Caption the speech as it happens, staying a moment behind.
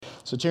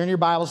So turn your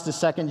Bibles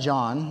to 2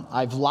 John.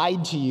 I've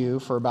lied to you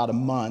for about a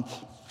month.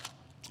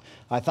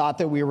 I thought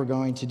that we were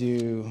going to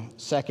do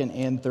 2nd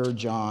and 3rd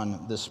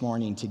John this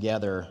morning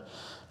together,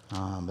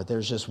 but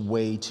there's just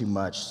way too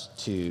much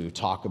to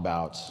talk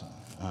about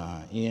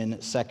in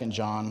 2nd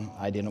John.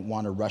 I didn't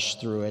want to rush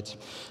through it.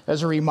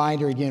 As a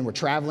reminder, again, we're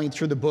traveling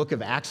through the book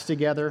of Acts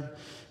together.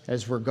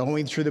 As we're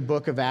going through the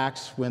book of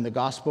Acts, when the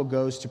gospel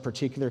goes to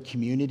particular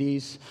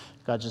communities,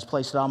 God just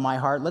placed it on my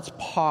heart. Let's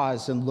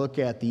pause and look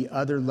at the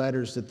other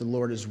letters that the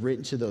Lord has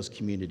written to those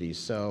communities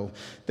so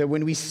that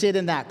when we sit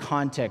in that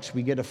context,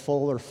 we get a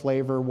fuller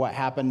flavor of what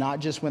happened, not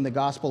just when the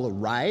gospel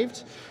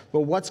arrived,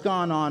 but what's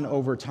gone on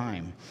over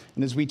time.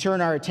 And as we turn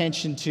our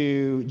attention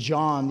to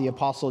John, the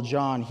Apostle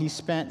John, he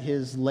spent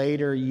his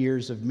later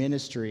years of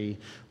ministry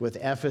with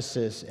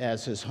Ephesus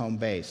as his home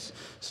base.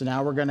 So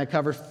now we're going to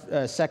cover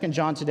 2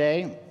 John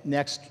today.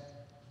 Next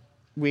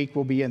week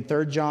we'll be in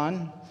 3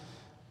 John.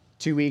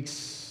 2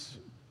 weeks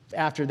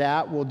after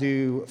that, we'll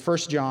do 1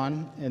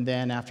 John, and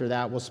then after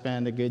that, we'll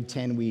spend a good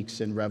 10 weeks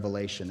in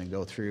Revelation and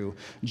go through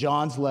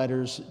John's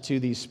letters to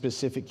these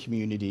specific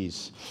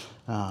communities.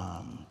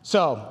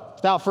 So,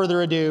 without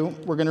further ado,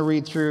 we're going to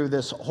read through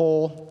this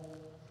whole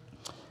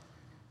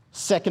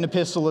second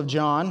epistle of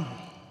John.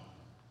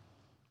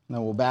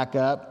 Then we'll back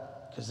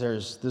up,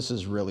 because this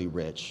is really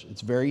rich.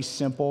 It's very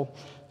simple,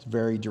 it's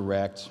very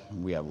direct,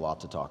 and we have a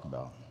lot to talk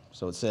about.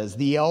 So it says,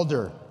 "The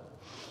elder,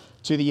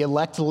 to the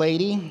elect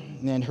lady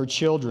and her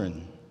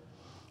children,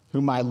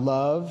 whom I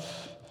love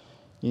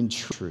in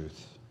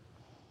truth.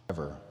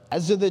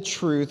 As of the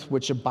truth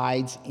which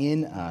abides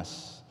in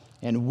us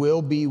and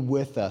will be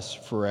with us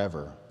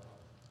forever,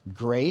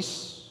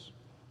 grace,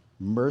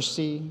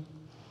 mercy,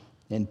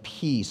 and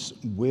peace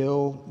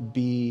will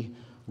be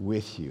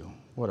with you."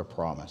 What a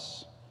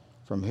promise.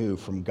 From who?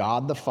 From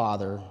God the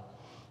Father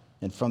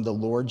and from the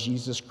Lord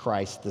Jesus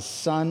Christ, the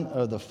Son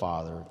of the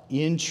Father,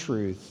 in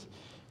truth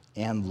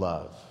and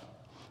love.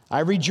 I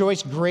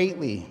rejoice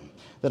greatly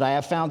that I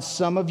have found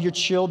some of your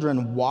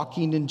children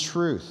walking in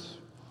truth,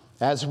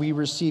 as we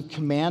receive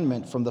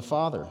commandment from the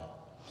Father.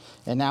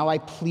 And now I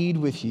plead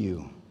with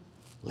you,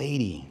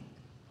 lady,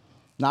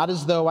 not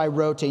as though I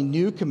wrote a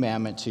new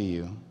commandment to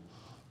you,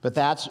 but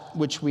that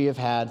which we have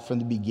had from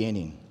the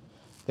beginning,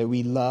 that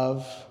we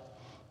love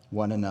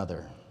one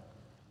another.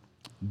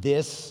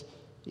 This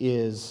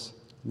is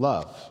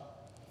love,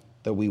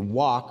 that we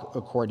walk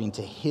according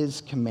to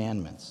his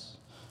commandments.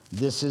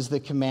 This is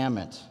the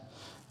commandment,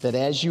 that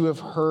as you have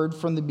heard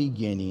from the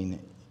beginning,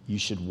 you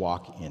should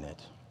walk in it.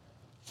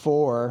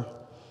 For,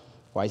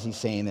 why is he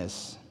saying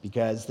this?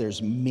 Because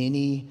there's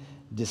many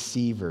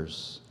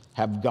deceivers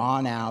have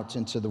gone out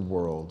into the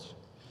world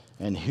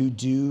and who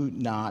do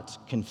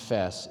not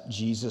confess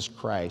Jesus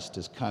Christ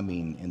as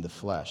coming in the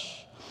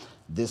flesh.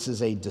 This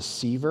is a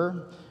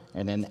deceiver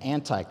and an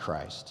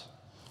antichrist.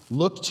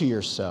 Look to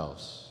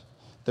yourselves,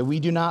 that we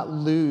do not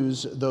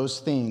lose those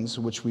things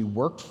which we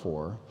worked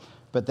for,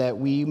 but that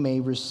we may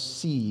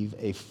receive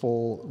a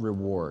full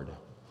reward.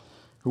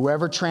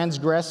 Whoever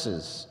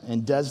transgresses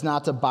and does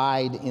not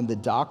abide in the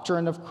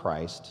doctrine of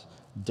Christ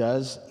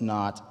does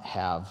not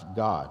have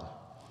God.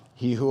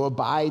 He who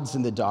abides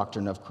in the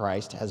doctrine of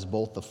Christ has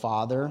both the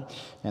Father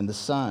and the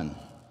Son.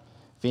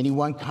 If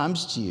anyone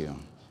comes to you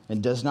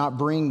and does not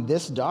bring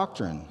this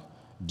doctrine,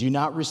 do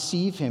not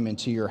receive him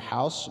into your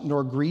house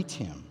nor greet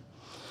him.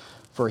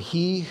 For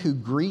he who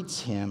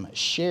greets him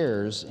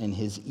shares in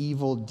his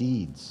evil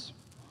deeds.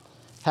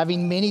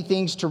 Having many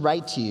things to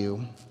write to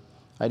you,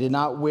 I did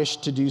not wish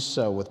to do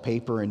so with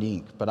paper and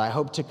ink, but I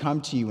hope to come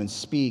to you and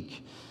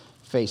speak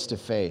face to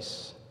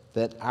face,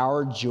 that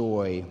our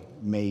joy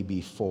may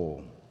be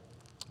full.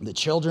 The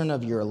children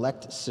of your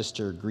elect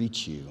sister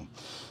greet you.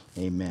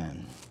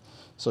 Amen.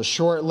 So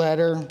short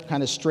letter,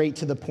 kind of straight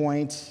to the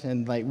point,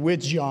 and like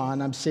with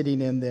John, I'm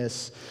sitting in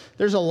this.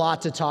 There's a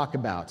lot to talk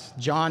about.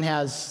 John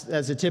has,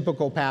 as a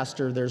typical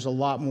pastor, there's a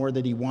lot more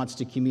that he wants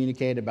to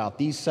communicate about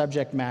these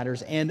subject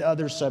matters and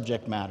other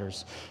subject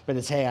matters. But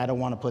it's, hey, I don't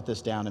want to put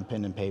this down in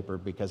pen and paper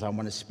because I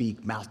want to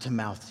speak mouth to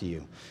mouth to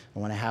you. I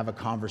want to have a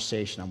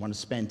conversation. I want to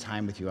spend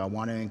time with you. I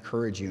want to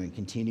encourage you and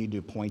continue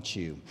to point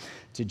you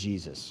to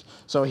Jesus.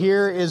 So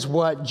here is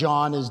what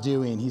John is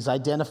doing. He's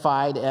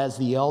identified as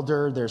the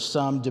elder. There's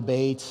some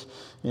debate,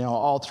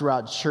 all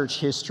throughout church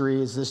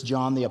history. Is this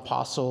John the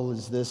Apostle?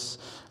 Is this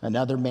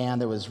another man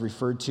that was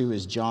referred to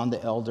as John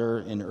the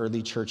Elder in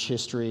early church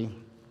history?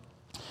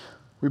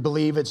 We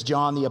believe it's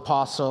John the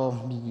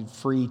Apostle. You're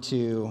free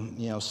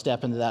to,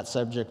 step into that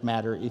subject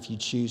matter if you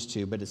choose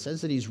to. But it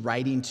says that he's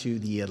writing to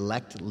the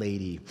elect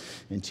lady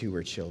and to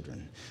her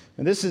children.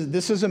 And this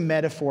is a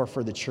metaphor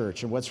for the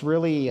church. And what's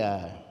really,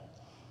 I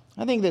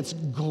think that's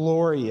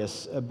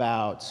glorious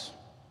about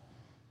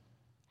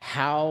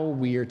how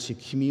we are to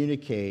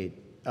communicate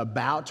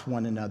about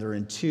one another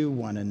and to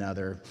one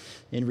another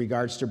in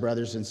regards to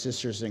brothers and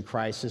sisters in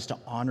Christ is to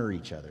honor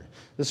each other.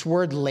 This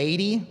word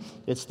lady,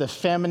 it's the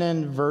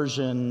feminine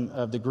version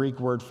of the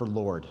Greek word for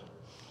Lord.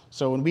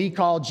 So when we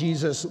call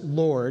Jesus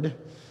Lord,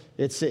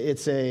 it's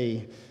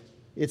a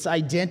It's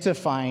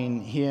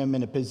identifying him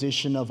in a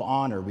position of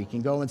honor. We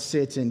can go and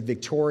sit in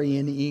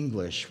Victorian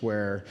English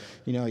where,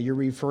 you're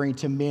referring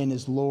to men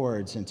as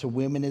lords and to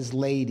women as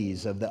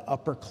ladies of the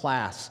upper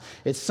class.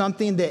 It's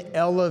something that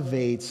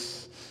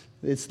elevates,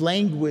 it's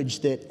language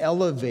that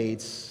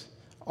elevates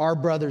our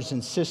brothers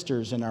and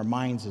sisters in our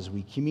minds as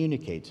we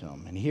communicate to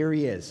them. And here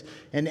he is,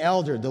 an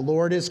elder. The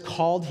Lord has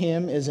called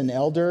him as an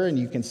elder, and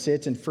you can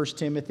sit in 1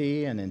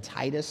 Timothy and in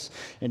Titus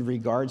in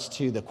regards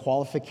to the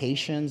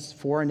qualifications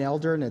for an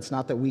elder. And it's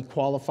not that we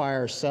qualify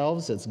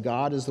ourselves. It's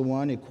God is the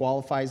one who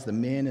qualifies the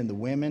men and the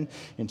women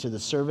into the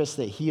service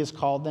that he has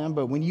called them.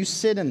 But when you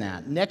sit in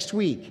that, next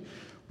week,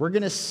 we're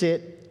going to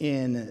sit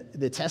in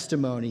the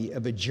testimony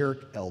of a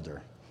jerk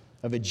elder,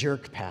 of a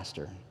jerk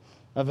pastor,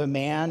 of a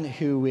man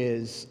who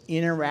is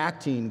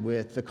interacting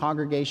with the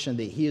congregation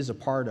that he is a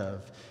part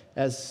of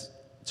as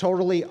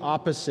totally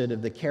opposite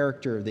of the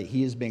character that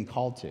he has been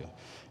called to.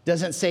 It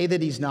doesn't say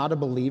that he's not a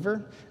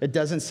believer. It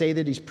doesn't say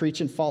that he's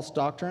preaching false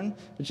doctrine.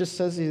 It just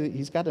says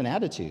he's got an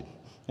attitude.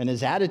 And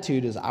his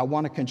attitude is, I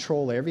want to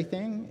control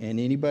everything, and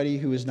anybody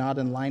who is not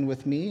in line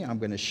with me, I'm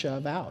going to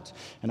shove out,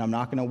 and I'm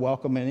not going to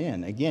welcome it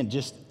in. Again,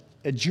 just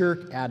a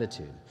jerk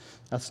attitude.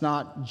 That's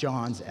not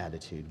John's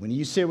attitude. When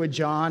you sit with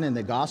John in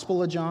the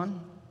Gospel of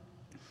John,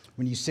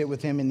 when you sit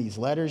with him in these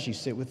letters, you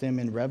sit with him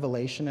in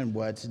Revelation and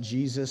what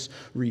Jesus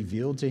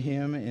revealed to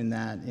him in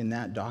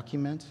that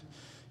document,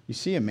 you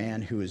see a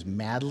man who is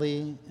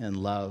madly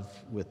in love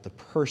with the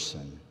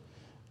person,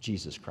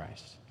 Jesus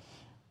Christ.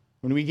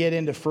 When we get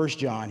into 1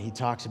 John, he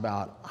talks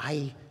about,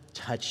 I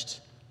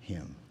touched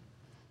him.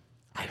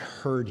 I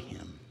heard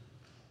him.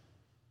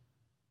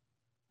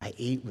 I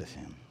ate with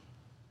him.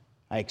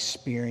 I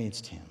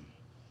experienced him.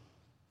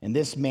 And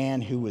this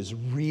man who was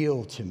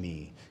real to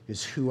me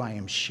is who I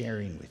am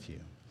sharing with you.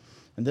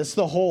 And that's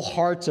the whole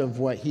heart of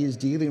what he is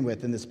dealing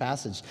with in this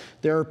passage.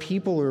 There are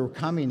people who are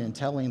coming and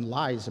telling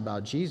lies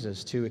about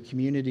Jesus to a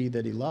community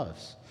that he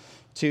loves,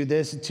 to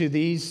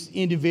these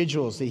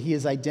individuals that he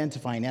is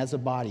identifying as a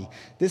body.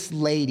 This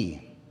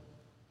lady,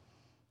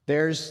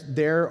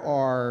 there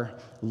are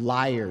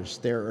liars,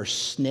 there are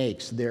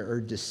snakes, there are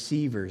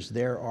deceivers,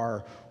 there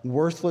are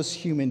worthless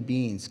human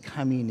beings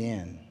coming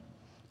in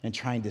and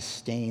trying to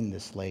stain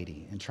this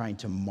lady and trying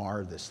to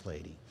mar this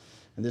lady.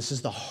 And this is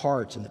the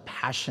heart and the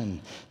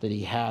passion that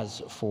he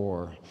has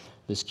for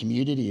this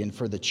community and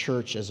for the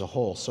church as a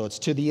whole. So it's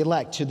to the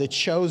elect, to the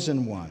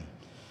chosen one.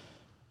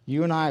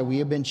 You and I, we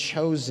have been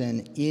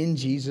chosen in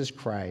Jesus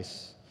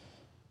Christ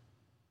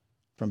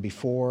from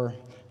before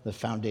the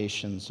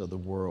foundations of the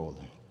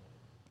world.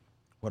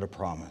 What a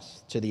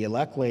promise. To the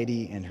elect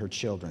lady and her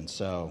children.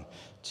 So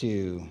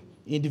to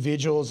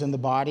individuals in the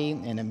body,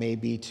 and it may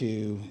be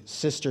to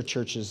sister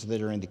churches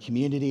that are in the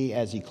community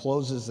as he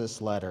closes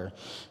this letter,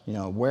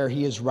 where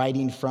he is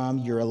writing from,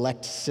 your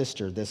elect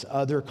sister, this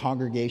other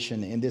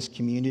congregation in this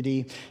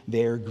community,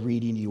 they're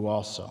greeting you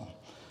also.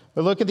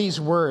 But look at these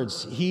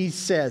words. He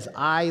says,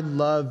 I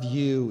love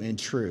you in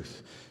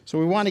truth. So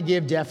we want to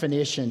give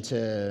definition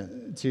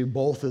to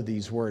both of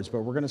these words, but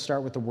we're going to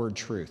start with the word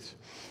truth.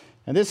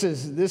 And this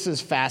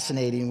is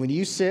fascinating. When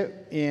you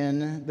sit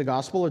in the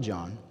Gospel of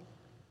John,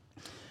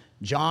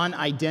 John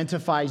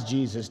identifies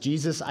Jesus.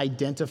 Jesus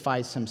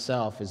identifies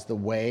himself as the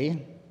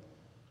way,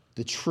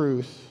 the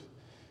truth,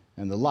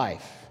 and the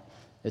life.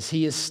 As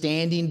he is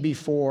standing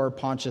before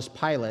Pontius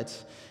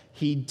Pilate,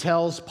 he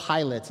tells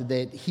Pilate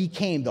that he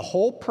came, the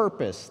whole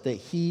purpose that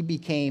he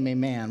became a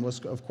man was,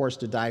 of course,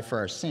 to die for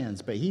our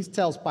sins. But he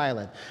tells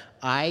Pilate,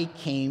 I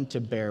came to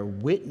bear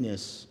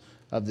witness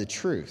of the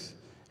truth.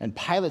 And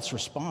Pilate's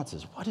response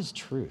is, what is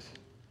truth?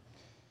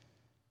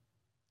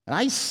 And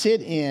I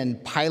sit in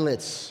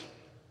Pilate's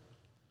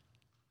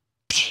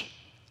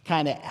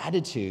kind of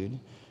attitude,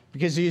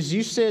 because as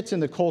you sit in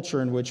the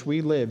culture in which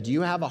we live, do you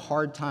have a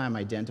hard time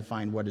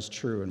identifying what is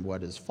true and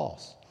what is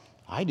false?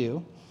 I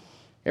do.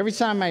 Every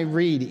time I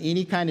read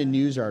any kind of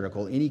news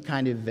article, any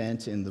kind of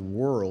event in the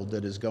world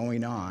that is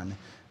going on,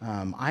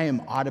 I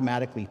am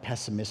automatically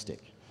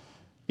pessimistic,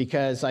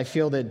 because I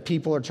feel that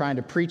people are trying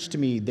to preach to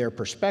me their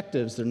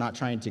perspectives. They're not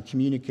trying to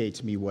communicate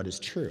to me what is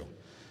true.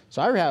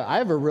 So I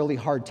have a really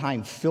hard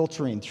time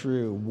filtering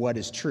through what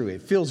is true.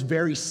 It feels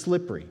very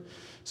slippery.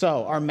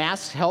 So are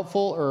masks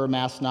helpful or are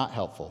masks not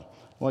helpful?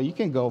 Well, you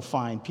can go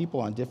find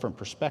people on different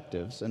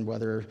perspectives and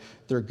whether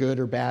they're good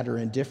or bad or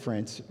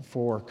indifferent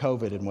for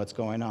COVID and what's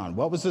going on.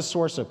 What was the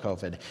source of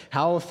COVID?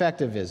 How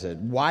effective is it?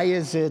 Why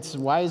is it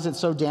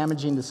so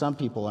damaging to some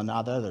people and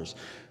not others?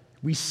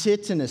 We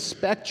sit in a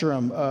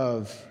spectrum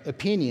of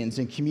opinions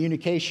and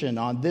communication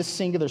on this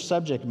singular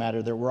subject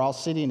matter that we're all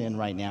sitting in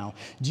right now.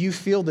 Do you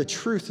feel the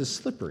truth is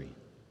slippery?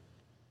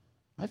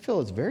 I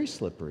feel it's very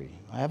slippery.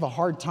 I have a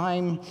hard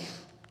time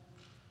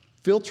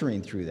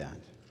filtering through that.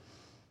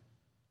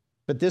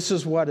 But this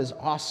is what is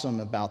awesome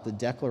about the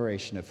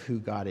declaration of who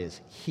God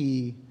is.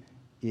 He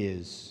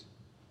is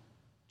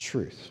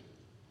truth.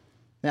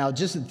 Now,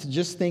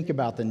 just think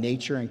about the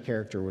nature and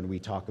character when we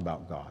talk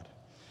about God.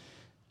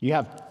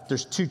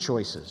 There's two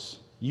choices.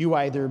 You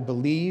either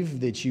believe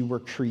that you were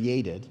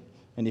created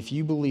and if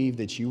you believe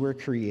that you were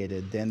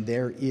created, then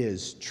there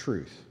is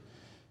truth.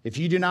 If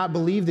you do not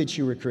believe that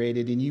you were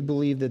created and you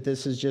believe that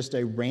this is just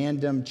a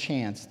random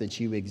chance that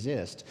you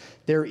exist,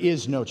 there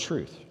is no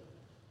truth.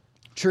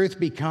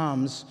 Truth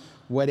becomes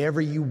whatever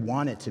you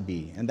want it to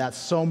be. And that's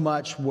so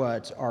much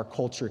what our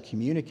culture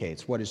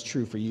communicates. What is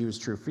true for you is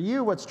true for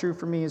you. What's true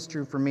for me is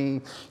true for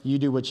me. You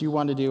do what you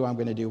want to do. I'm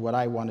going to do what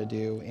I want to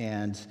do.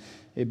 And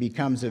it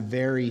becomes a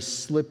very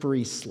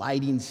slippery,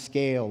 sliding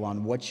scale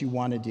on what you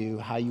want to do,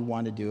 how you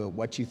want to do it,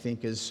 what you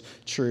think is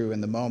true in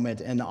the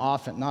moment. And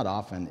often, not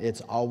often, it's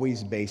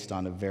always based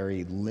on a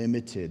very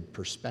limited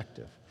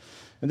perspective.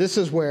 And this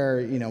is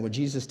where, when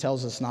Jesus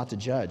tells us not to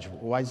judge,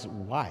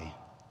 why?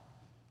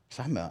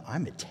 Because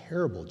I'm a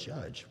terrible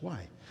judge.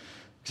 Why?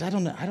 Because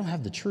I don't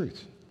have the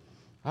truth.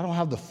 I don't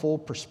have the full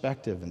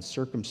perspective and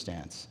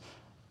circumstance.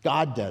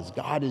 God does.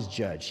 God is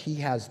judge. He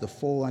has the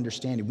full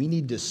understanding. We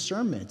need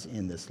discernment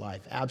in this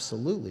life,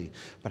 absolutely.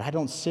 But I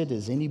don't sit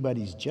as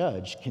anybody's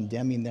judge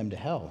condemning them to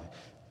hell.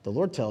 The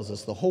Lord tells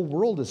us the whole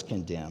world is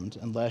condemned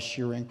unless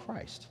you're in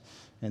Christ.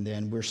 And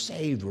then we're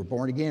saved, we're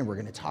born again. We're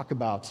going to talk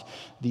about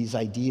these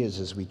ideas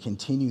as we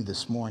continue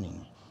this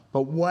morning.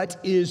 But what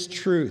is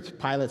truth?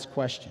 Pilate's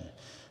question.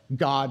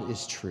 God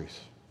is truth.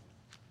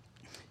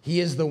 He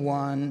is the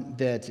one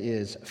that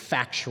is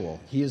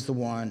factual. He is the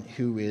one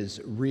who is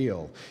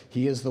real.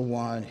 He is the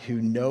one who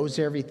knows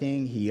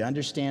everything. He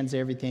understands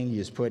everything. He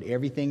has put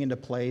everything into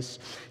place.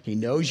 He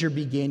knows your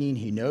beginning.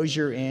 He knows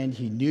your end.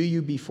 He knew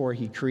you before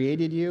he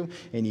created you,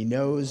 and he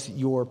knows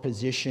your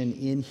position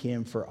in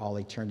him for all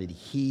eternity.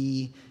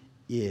 He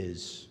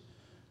is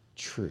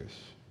truth.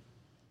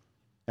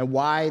 And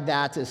why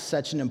that is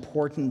such an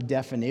important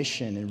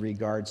definition in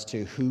regards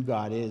to who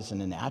God is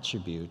and an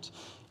attribute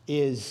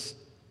is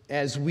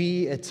as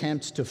we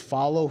attempt to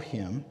follow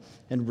him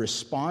and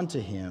respond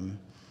to him,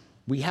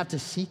 we have to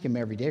seek him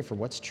every day for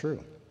what's true.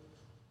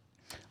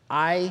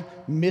 I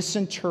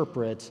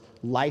misinterpret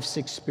life's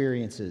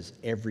experiences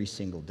every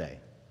single day.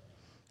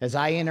 As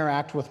I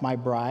interact with my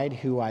bride,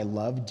 who I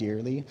love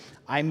dearly,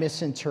 I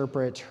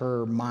misinterpret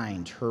her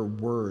mind, her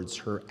words,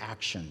 her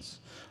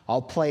actions.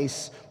 I'll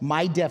place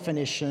my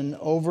definition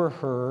over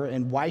her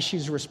and why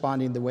she's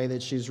responding the way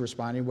that she's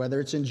responding, whether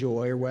it's in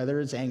joy or whether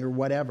it's anger,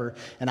 whatever.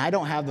 And I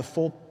don't have the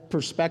full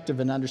perspective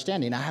and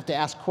understanding. I have to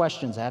ask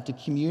questions. I have to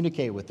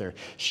communicate with her.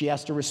 She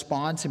has to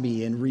respond to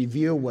me and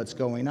reveal what's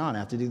going on. I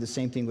have to do the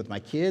same thing with my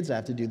kids. I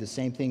have to do the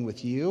same thing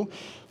with you.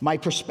 My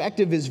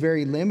perspective is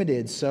very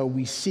limited, so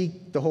we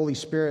seek the Holy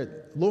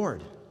Spirit.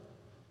 Lord,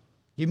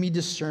 give me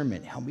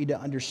discernment. Help me to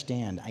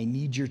understand. I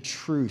need your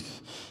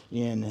truth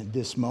in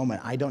this moment.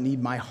 I don't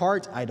need my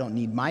heart. I don't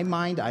need my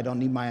mind. I don't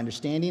need my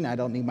understanding. I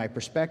don't need my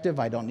perspective.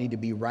 I don't need to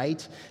be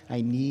right. I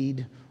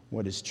need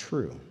what is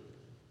true.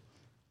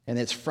 And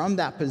it's from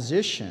that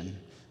position,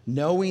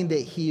 knowing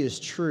that he is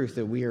truth,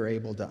 that we are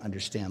able to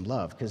understand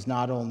love. Because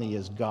not only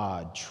is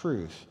God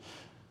truth,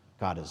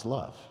 God is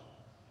love.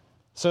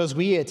 So as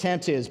we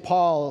attempt to, as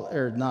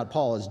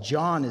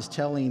John is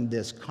telling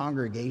this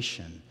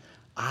congregation,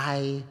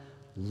 I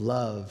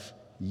love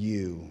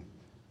you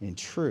in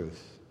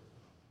truth.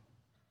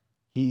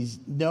 He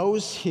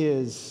knows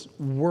his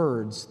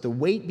words. The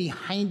weight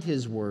behind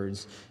his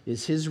words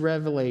is his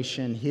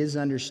revelation, his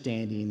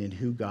understanding, and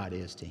who God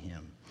is to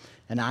him.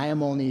 And I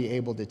am only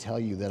able to tell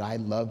you that I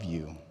love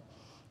you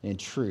in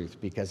truth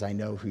because I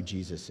know who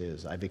Jesus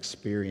is. I've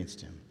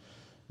experienced him.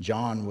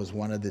 John was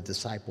one of the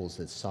disciples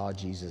that saw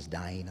Jesus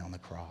dying on the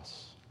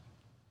cross.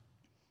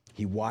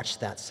 He watched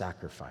that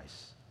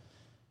sacrifice.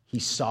 He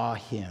saw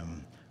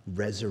him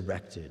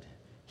resurrected.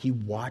 He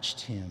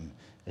watched him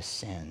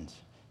ascend.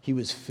 He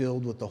was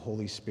filled with the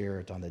Holy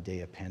Spirit on the day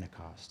of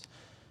Pentecost.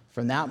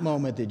 From that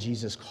moment that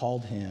Jesus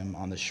called him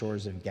on the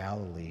shores of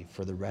Galilee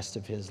for the rest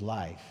of his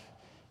life,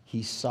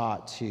 he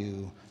sought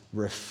to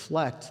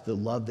reflect the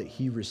love that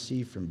he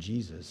received from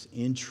Jesus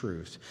in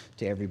truth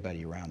to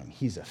everybody around him.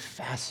 He's a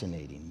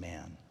fascinating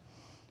man.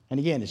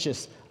 And again, it's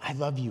just, I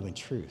love you in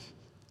truth.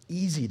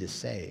 Easy to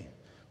say,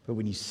 but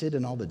when you sit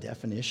in all the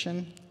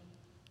definition,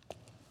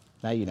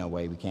 now you know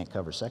why we can't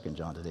cover 2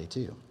 John today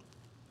too.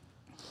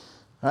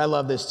 I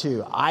love this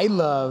too. I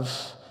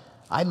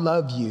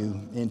love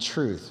you in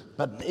truth.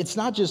 But it's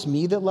not just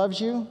me that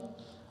loves you.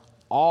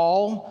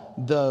 All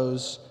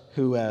those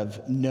who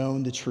have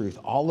known the truth,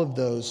 all of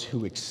those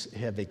who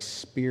have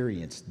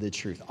experienced the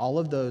truth, all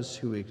of those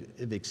who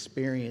have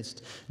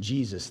experienced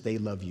Jesus, they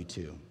love you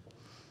too.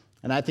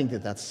 And I think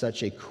that that's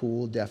such a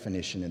cool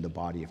definition in the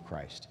body of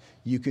Christ.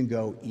 You can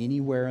go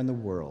anywhere in the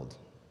world,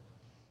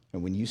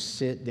 and when you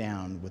sit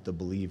down with a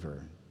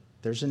believer,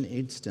 there's an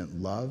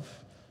instant love,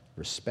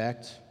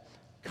 respect,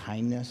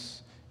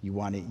 kindness. You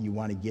want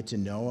to get to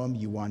know him.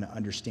 You want to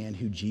understand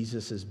who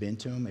Jesus has been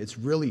to him. It's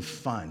really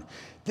fun.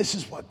 This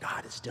is what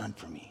God has done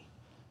for me.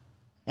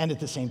 And at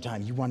the same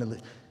time, you want to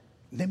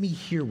let me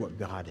hear what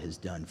God has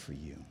done for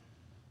you.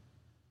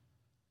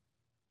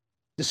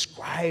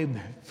 Describe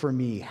for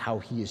me how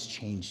he has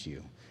changed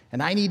you.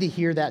 And I need to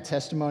hear that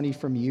testimony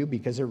from you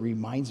because it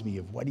reminds me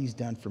of what he's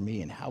done for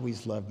me and how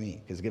he's loved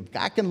me. Because if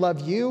God can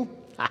love you,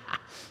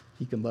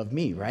 he can love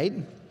me, right?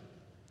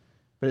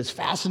 But it's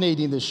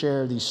fascinating to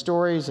share these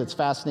stories. It's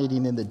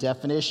fascinating in the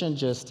definition,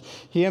 just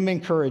him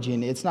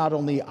encouraging. It's not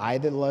only I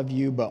that love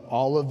you, but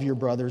all of your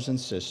brothers and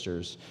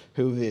sisters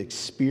who have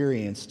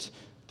experienced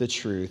the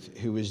truth,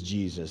 who is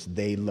Jesus.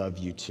 They love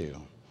you too.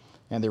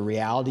 And the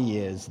reality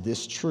is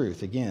this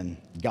truth, again,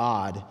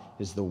 God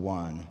is the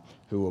one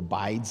who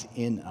abides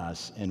in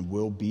us and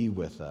will be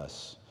with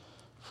us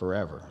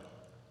forever.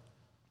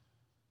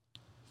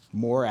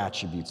 More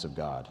attributes of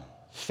God: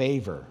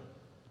 favor,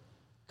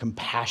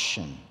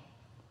 compassion,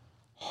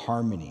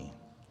 harmony.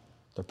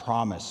 The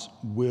promise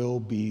will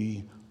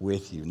be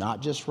with you,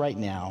 not just right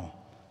now,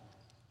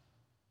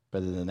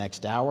 but in the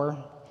next hour,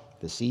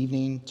 this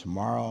evening,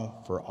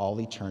 tomorrow, for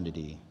all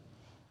eternity.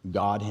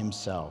 God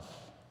himself,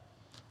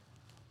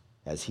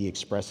 as he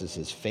expresses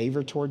his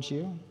favor towards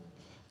you,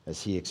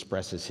 as he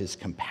expresses his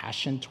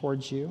compassion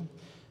towards you,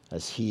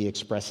 as he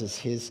expresses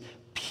his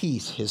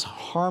peace, his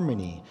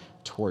harmony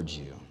towards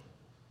you,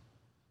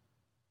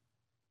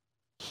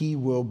 he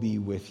will be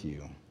with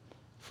you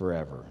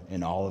forever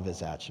in all of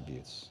his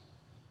attributes.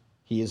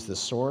 He is the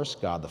source,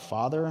 God the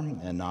Father,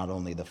 and not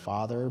only the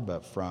Father,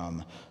 but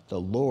from the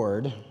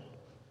Lord.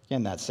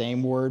 Again, that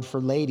same word for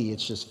lady,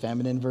 it's just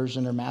feminine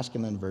version or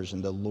masculine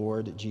version, the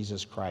Lord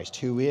Jesus Christ,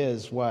 who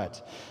is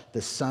what?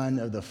 The Son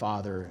of the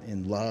Father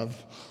in love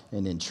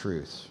and in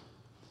truth.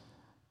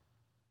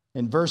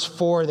 In verse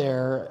 4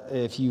 there,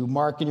 if you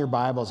mark in your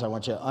Bibles, I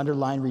want you to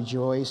underline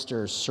rejoiced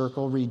or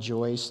circle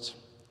rejoiced,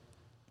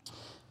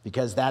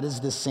 because that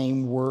is the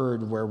same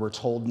word where we're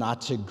told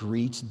not to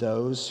greet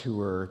those who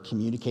are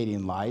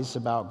communicating lies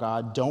about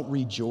God. Don't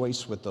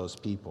rejoice with those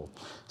people.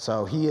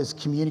 So he is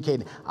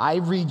communicating, I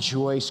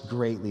rejoice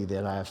greatly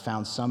that I have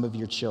found some of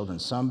your children,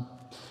 some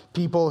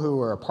people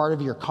who are a part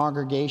of your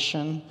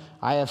congregation.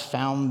 I have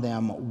found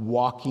them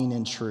walking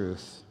in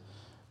truth,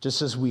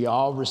 just as we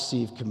all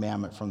receive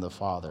commandment from the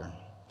Father.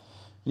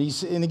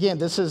 And again,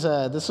 this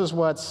is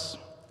what's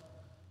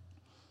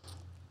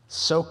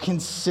so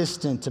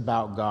consistent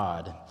about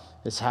God,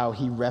 is how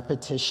he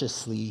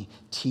repetitiously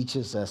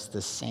teaches us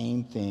the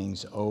same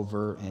things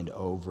over and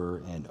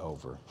over and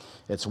over.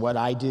 It's what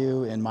I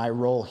do in my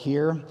role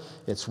here.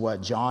 It's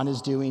what John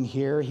is doing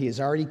here. He is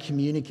already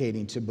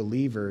communicating to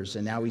believers,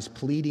 and now he's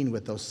pleading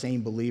with those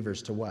same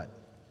believers to what?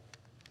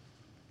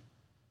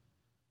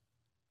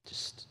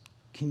 Just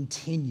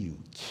continue,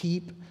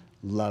 keep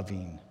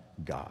loving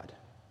God.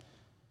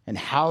 And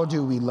how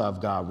do we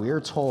love God? We are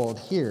told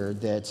here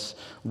that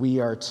we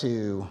are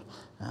to,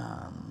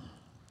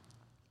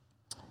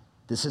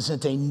 this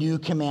isn't a new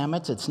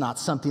commandment. It's not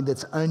something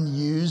that's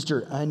unused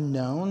or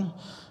unknown.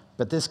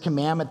 But this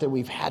commandment that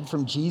we've had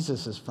from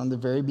Jesus is from the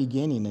very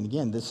beginning. And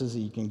again,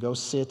 you can go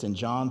sit in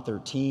John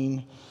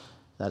 13.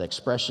 That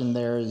expression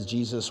there is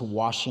Jesus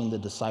washing the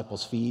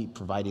disciples' feet,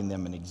 providing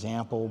them an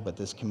example, but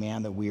this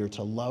command that we are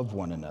to love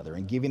one another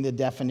and giving the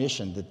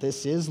definition that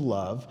this is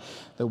love,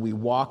 that we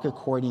walk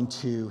according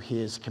to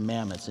his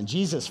commandments. And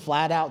Jesus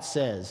flat out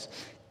says,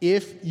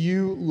 if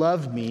you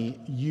love me,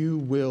 you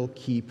will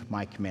keep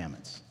my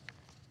commandments.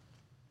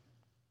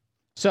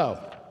 So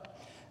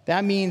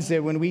that means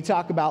that when we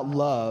talk about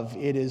love,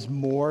 it is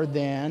more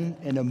than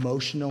an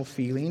emotional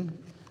feeling,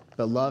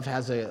 but love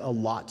has a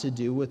lot to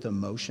do with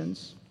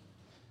emotions.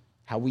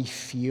 How we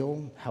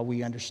feel, how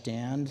we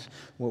understand,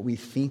 what we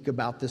think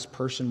about this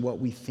person, what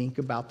we think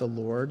about the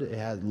Lord.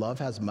 Love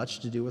has much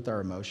to do with our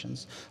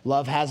emotions.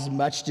 Love has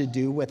much to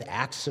do with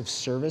acts of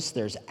service.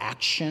 There's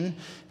action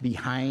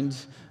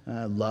behind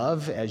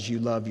love. As you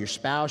love your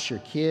spouse, your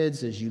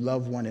kids, as you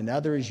love one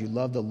another, as you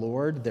love the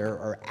Lord, there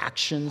are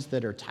actions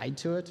that are tied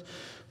to it.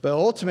 But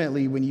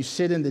ultimately, when you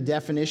sit in the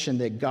definition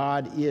that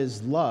God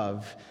is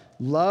love,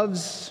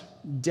 love's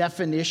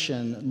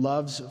definition,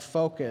 love's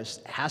focus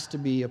has to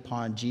be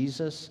upon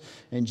Jesus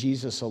and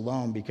Jesus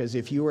alone, because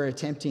if you are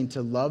attempting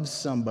to love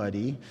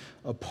somebody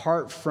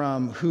apart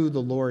from who the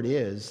Lord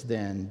is,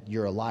 then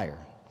you're a liar.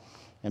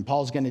 And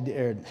Paul's going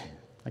to,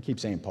 I keep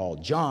saying Paul,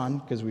 John,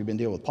 because we've been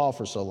dealing with Paul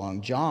for so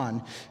long,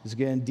 John is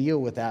going to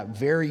deal with that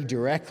very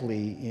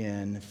directly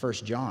in 1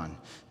 John.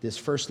 This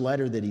first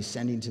letter that he's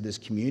sending to this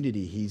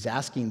community, he's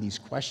asking these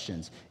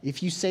questions.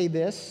 If you say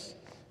this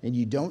and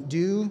you don't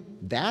do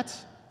that,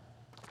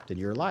 then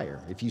you're a liar.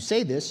 If you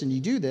say this and you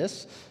do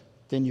this,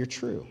 then you're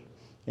true.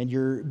 And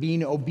you're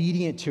being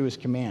obedient to his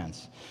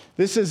commands.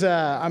 This is,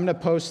 I'm going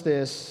to post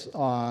this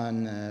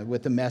on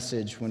with the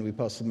message when we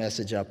post the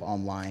message up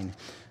online.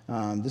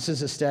 This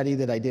is a study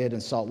that I did in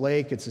Salt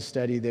Lake. It's a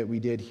study that we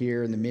did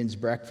here in the men's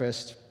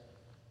breakfast.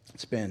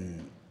 It's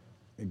been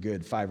a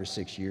good 5 or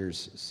 6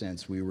 years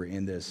since we were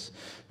in this.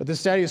 But the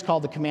study is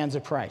called The Commands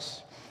of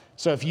Christ.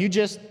 So if you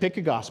just pick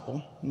a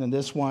gospel, and then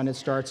this one, it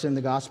starts in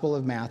the Gospel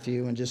of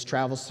Matthew and just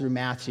travels through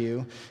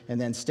Matthew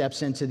and then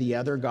steps into the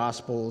other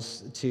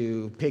gospels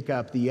to pick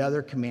up the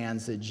other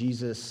commands that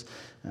Jesus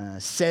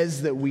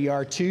says that we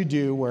are to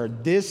do, where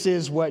this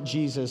is what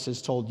Jesus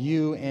has told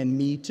you and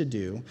me to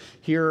do.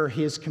 Here are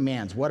his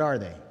commands. What are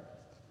they?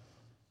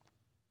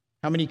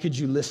 How many could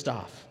you list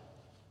off?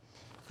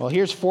 Well,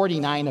 here's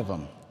 49 of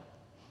them.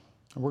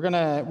 We're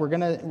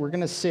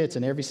gonna sit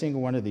in every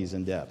single one of these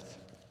in depth.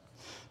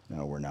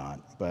 No, we're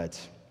not. But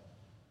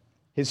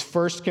his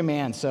first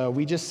command, so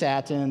we just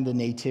sat in the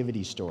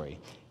nativity story.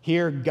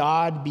 Here,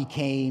 God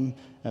became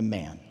a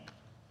man.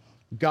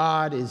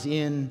 God is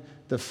in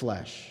the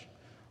flesh.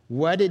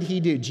 What did he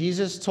do?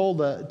 Jesus told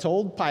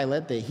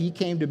Pilate that he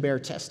came to bear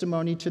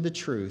testimony to the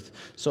truth,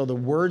 so the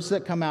words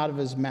that come out of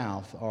his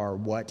mouth are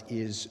what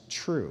is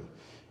true.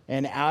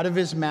 And out of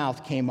his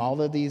mouth came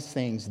all of these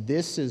things.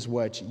 This is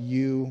what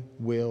you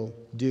will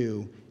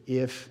do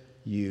if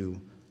you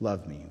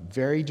love me.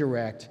 Very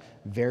direct,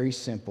 very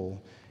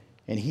simple.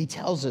 And he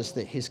tells us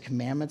that his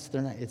commandments,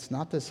 it's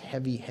not this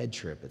heavy head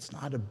trip. It's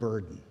not a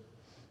burden.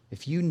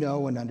 If you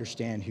know and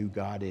understand who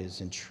God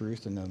is in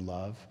truth and in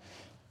love,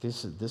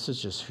 this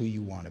is just who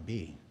you want to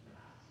be.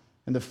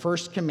 And the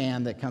first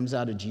command that comes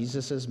out of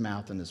Jesus'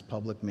 mouth in his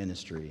public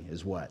ministry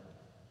is what?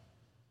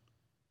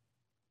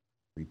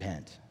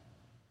 Repent.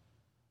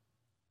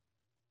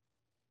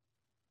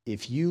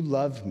 If you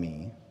love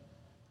me,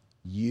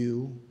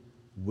 you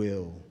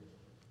will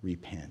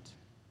repent.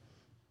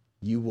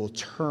 You will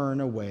turn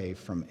away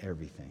from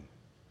everything.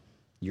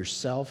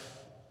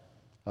 Yourself,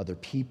 other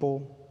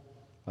people,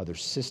 other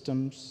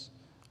systems,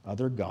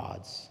 other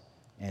gods,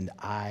 and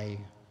I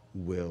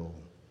will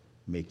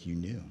make you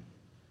new.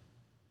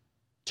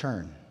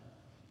 Turn.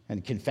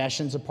 And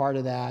confession's a part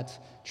of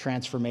that.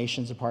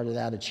 Transformation's a part of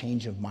that. A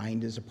change of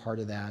mind is a part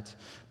of that.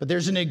 But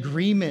there's an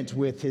agreement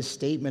with his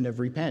statement of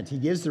repent. He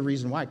gives the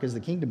reason why, because the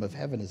kingdom of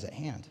heaven is at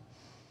hand.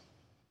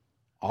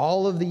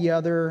 All of the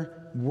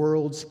other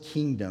world's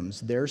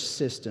kingdoms, their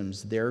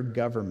systems, their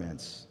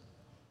governments,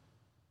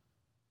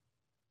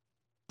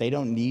 they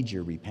don't need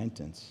your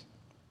repentance.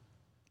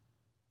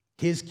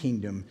 His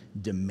kingdom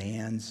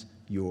demands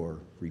your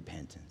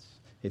repentance.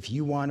 If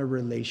you want a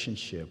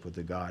relationship with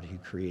the God who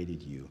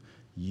created you,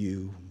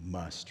 you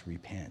must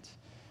repent.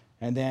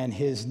 And then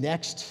his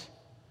next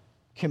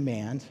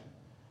command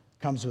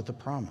comes with a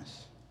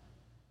promise.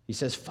 He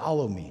says,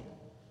 follow me.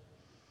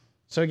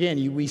 So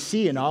again, we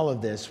see in all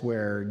of this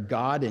where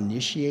God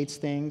initiates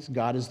things.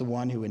 God is the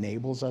one who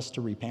enables us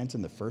to repent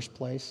in the first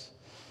place.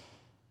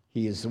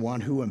 He is the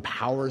one who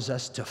empowers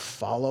us to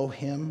follow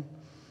him.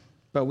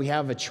 But we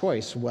have a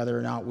choice whether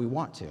or not we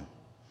want to.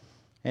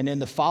 And in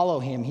the follow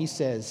him, he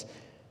says,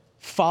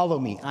 follow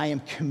me. I am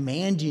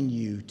commanding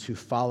you to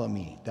follow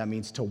me. That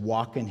means to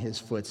walk in his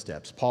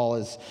footsteps. Paul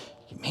is,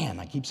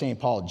 I keep saying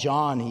Paul.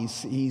 John,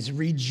 he's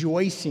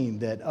rejoicing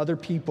that other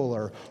people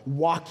are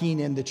walking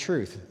in the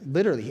truth.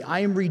 Literally, I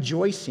am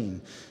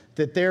rejoicing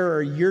that there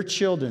are your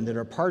children that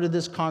are part of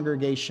this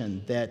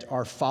congregation that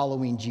are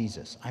following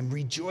Jesus. I'm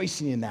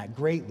rejoicing in that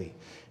greatly.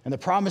 And the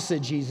promise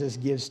that Jesus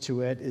gives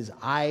to it is,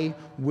 I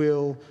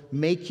will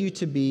make you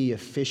to be a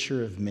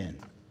fisher of men.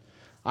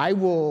 I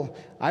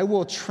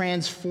will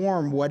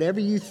transform whatever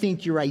you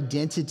think your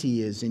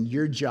identity is in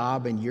your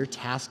job and your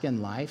task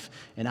in life,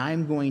 and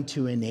I'm going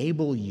to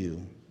enable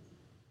you.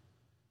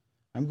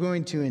 I'm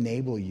going to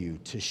enable you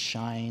to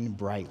shine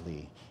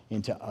brightly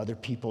into other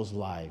people's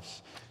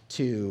lives,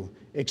 to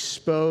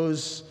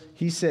expose.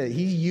 He said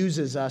he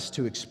uses us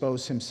to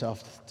expose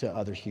himself to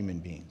other human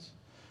beings.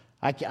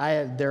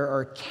 There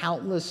are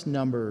countless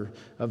number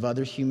of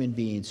other human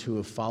beings who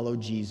have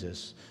followed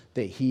Jesus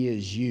that he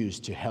has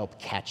used to help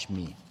catch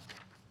me.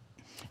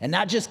 And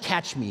not just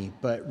catch me,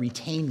 but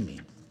retain me.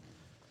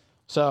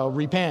 So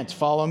repent,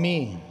 follow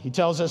me. He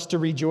tells us to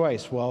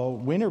rejoice. Well,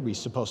 when are we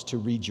supposed to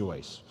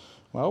rejoice?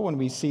 Well, when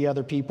we see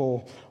other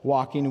people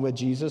walking with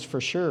Jesus,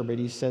 for sure. But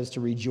he says to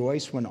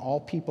rejoice when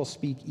all people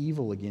speak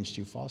evil against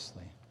you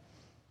falsely.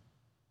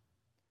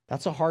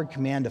 That's a hard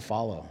command to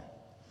follow.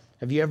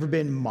 Have you ever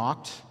been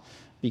mocked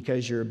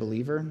because you're a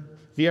believer?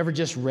 Have you ever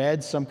just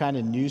read some kind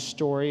of news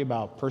story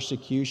about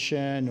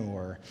persecution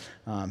or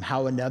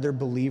how another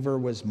believer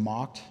was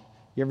mocked?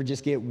 You ever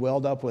just get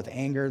welled up with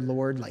anger,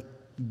 Lord, like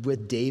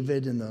with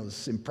David in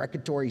those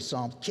imprecatory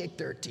psalms, kick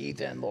their teeth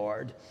in,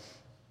 Lord?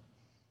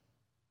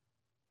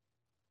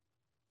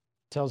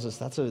 Tells us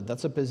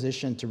that's a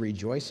position to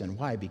rejoice in.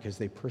 Why? Because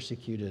they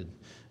persecuted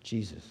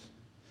Jesus.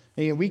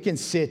 And we can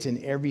sit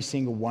in every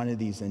single one of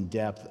these in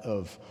depth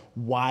of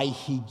why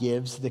he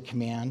gives the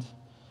command.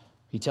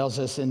 He tells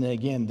us, and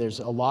again, there's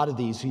a lot of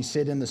these. We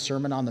sit in the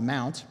Sermon on the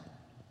Mount.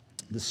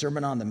 The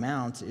Sermon on the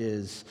Mount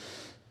is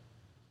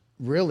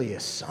really a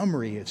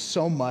summary of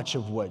so much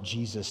of what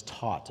Jesus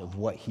taught, of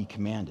what he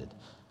commanded.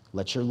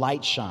 Let your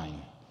light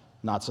shine,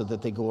 not so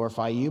that they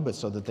glorify you, but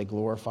so that they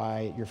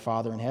glorify your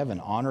Father in heaven.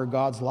 Honor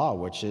God's law,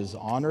 which is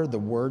honor the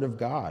word of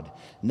God.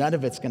 None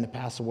of it's going to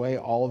pass away.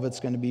 All of it's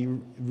going to be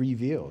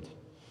revealed.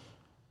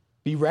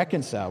 Be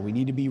reconciled. We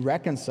need to be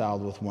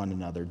reconciled with one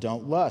another.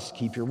 Don't lust.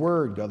 Keep your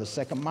word. Go the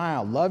second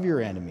mile. Love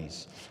your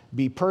enemies.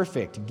 Be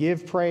perfect.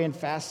 Give, pray, and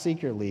fast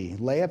secretly.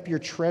 Lay up your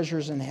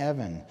treasures in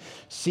heaven.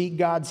 Seek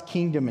God's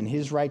kingdom and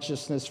his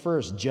righteousness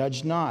first.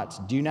 Judge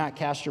not. Do not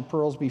cast your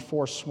pearls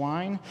before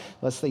swine,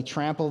 lest they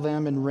trample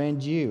them and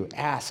rend you.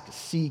 Ask,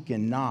 seek,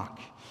 and knock.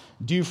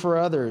 Do for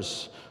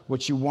others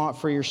what you want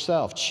for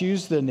yourself.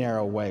 Choose the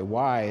narrow way.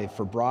 Why?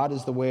 For broad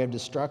is the way of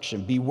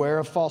destruction. Beware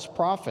of false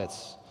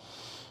prophets,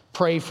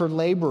 Pray for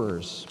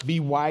laborers. Be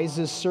wise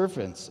as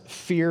serpents.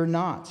 Fear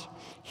not.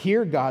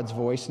 Hear God's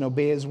voice and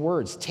obey his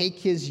words. Take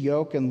his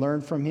yoke and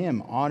learn from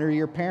him. Honor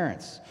your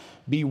parents.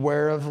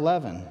 Beware of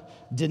leaven.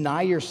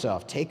 Deny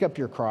yourself. Take up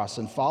your cross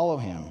and follow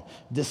him.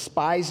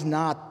 Despise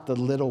not the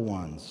little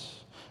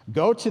ones.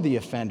 Go to the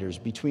offenders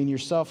between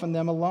yourself and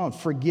them alone.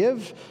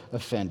 Forgive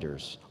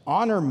offenders.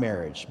 Honor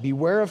marriage.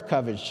 Beware of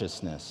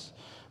covetousness.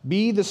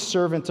 Be the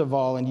servant of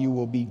all, and you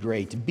will be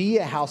great. Be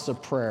a house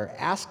of prayer.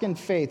 Ask in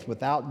faith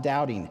without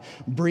doubting.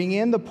 Bring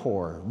in the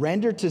poor.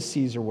 Render to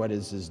Caesar what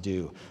is his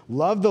due.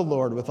 Love the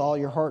Lord with all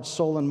your heart,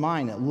 soul, and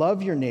mind.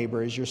 Love your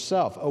neighbor as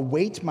yourself.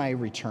 Await my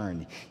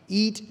return.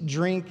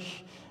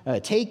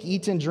 Take,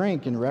 eat, and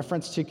drink in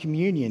reference to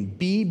communion.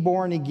 Be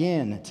born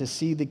again to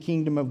see the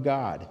kingdom of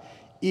God.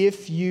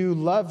 If you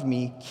love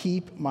me,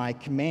 keep my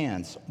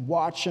commands.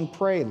 Watch and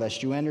pray,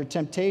 lest you enter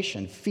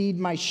temptation. Feed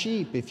my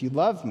sheep if you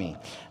love me.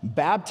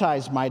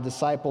 Baptize my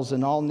disciples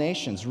in all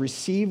nations.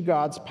 Receive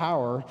God's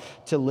power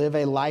to live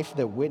a life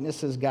that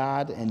witnesses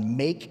God, and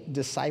make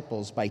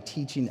disciples by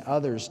teaching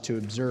others to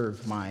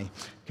observe my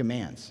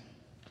commands.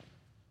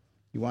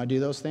 You want to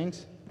do those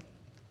things?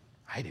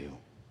 I do.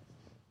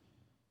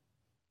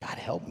 God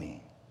help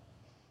me.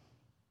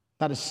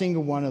 Not a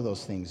single one of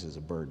those things is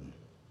a burden.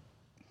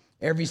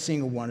 Every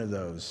single one of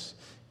those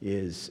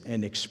is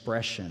an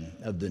expression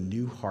of the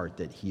new heart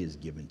that he has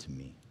given to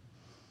me.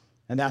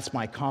 And that's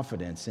my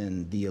confidence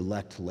in the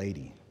elect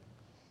lady,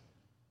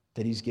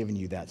 that he's given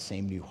you that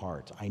same new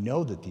heart. I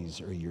know that these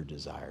are your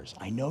desires.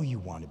 I know you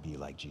want to be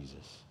like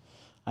Jesus.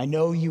 I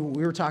know we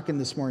were talking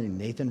this morning,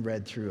 Nathan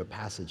read through a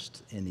passage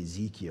in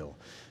Ezekiel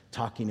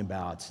talking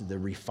about the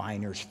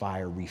refiner's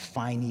fire,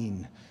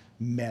 refining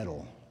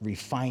metal,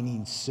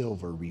 refining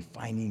silver,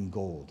 refining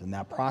gold. And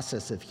that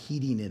process of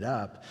heating it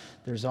up,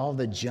 there's all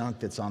the junk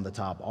that's on the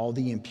top, all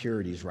the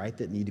impurities, right,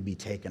 that need to be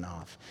taken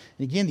off.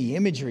 And again, the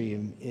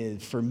imagery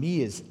for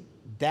me is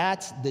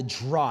that's the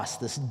dross,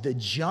 the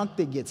junk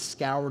that gets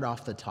scoured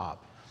off the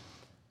top.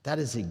 That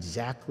is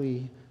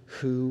exactly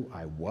who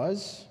I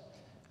was,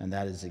 and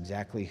that is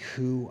exactly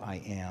who I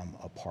am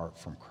apart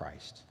from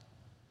Christ.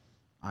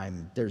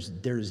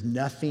 There's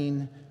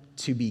nothing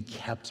to be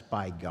kept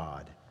by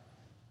God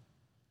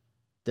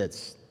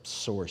that's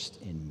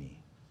sourced in me.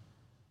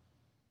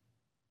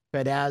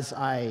 But as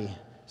I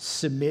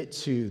submit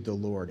to the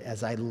Lord,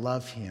 as I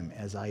love him,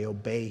 as I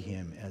obey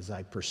him, as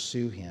I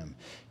pursue him,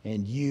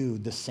 and you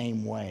the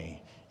same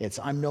way,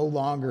 I'm no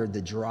longer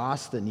the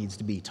dross that needs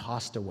to be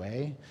tossed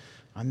away.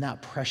 I'm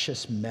that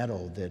precious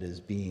metal that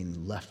is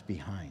being left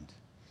behind.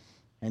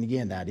 And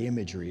again, that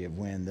imagery of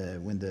when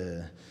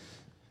the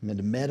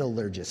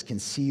metallurgists can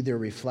see their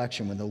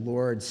reflection, when the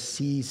Lord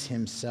sees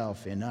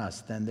himself in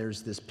us, then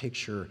there's this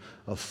picture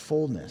of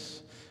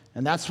fullness.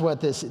 And that's what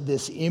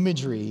this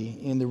imagery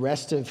in the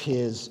rest of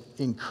his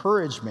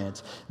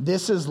encouragement,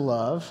 this is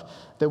love,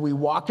 that we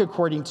walk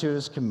according to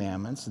his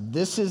commandments.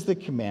 This is the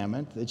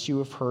commandment that you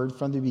have heard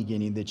from the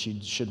beginning, that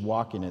you should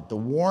walk in it. The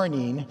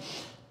warning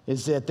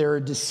is that there are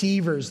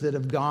deceivers that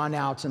have gone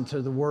out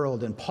into the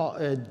world.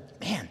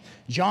 And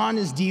John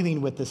is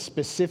dealing with the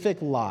specific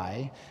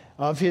lie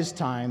of his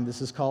time.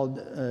 This is called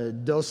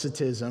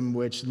Docetism,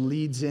 which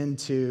leads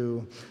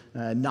into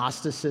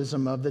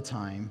Gnosticism of the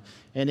time.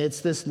 And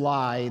it's this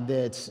lie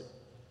that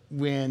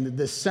when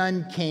the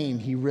Son came,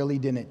 he really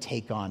didn't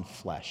take on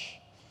flesh.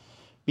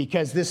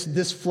 Because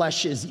this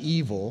flesh is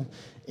evil,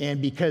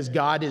 and because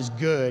God is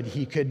good,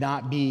 he could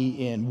not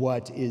be in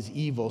what is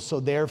evil. So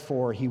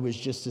therefore, he was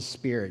just a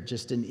spirit,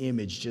 just an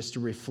image, just a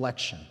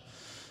reflection.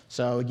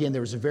 So again,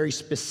 there was a very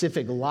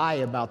specific lie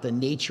about the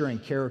nature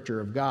and character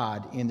of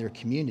God in their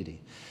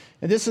community.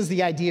 And this is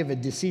the idea of a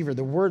deceiver.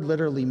 The word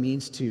literally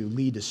means to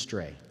lead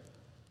astray.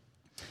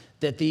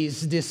 That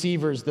these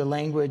deceivers, the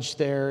language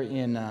there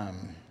in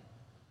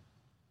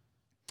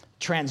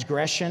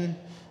transgression,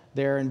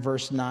 there in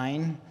verse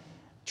 9,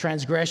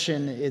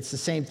 transgression, it's the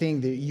same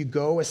thing, that you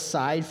go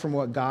aside from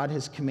what God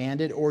has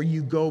commanded, or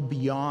you go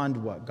beyond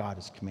what God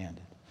has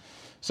commanded.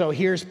 So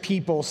here's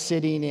people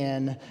sitting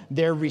in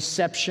their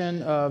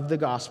reception of the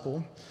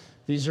gospel.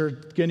 These are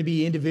going to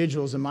be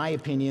individuals, in my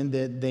opinion,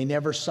 that they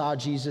never saw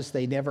Jesus.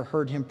 They never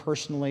heard him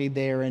personally.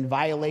 They are in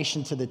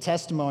violation to the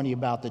testimony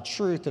about the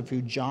truth of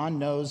who John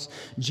knows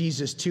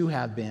Jesus to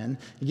have been.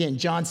 Again,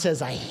 John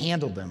says, I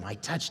handled him. I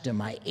touched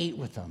him. I ate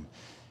with him.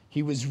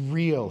 He was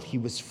real. He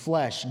was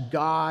flesh.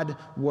 God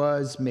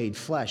was made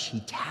flesh. He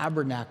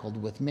tabernacled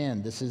with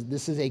men. This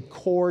is a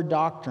core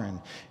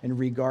doctrine in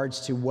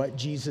regards to what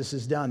Jesus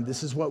has done.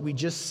 This is what we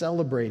just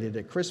celebrated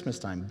at Christmas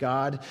time,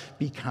 God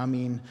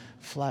becoming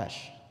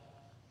flesh.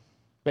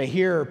 But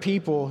here are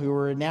people who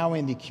are now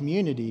in the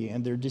community,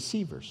 and they're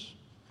deceivers.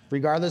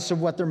 Regardless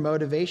of what their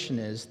motivation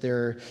is,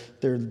 they're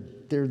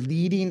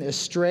leading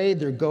astray.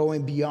 They're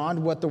going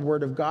beyond what the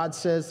Word of God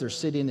says. They're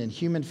sitting in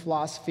human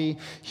philosophy,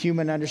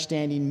 human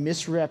understanding,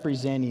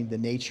 misrepresenting the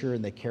nature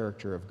and the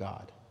character of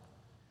God.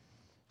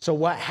 So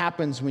what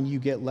happens when you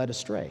get led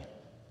astray?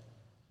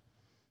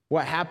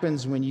 What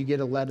happens when you get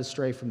led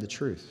astray from the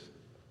truth?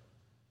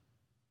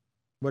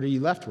 What are you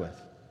left with?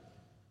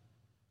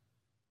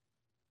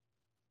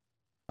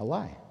 A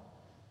lie.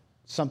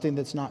 Something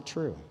that's not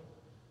true.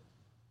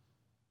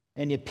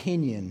 An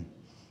opinion,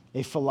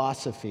 a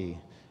philosophy,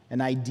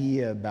 an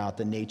idea about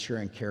the nature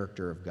and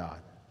character of God.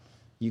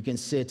 You can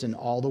sit in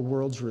all the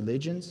world's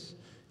religions.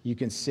 You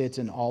can sit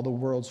in all the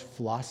world's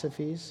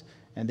philosophies.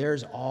 And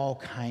there's all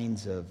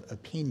kinds of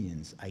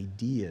opinions,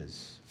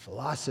 ideas,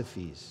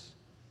 philosophies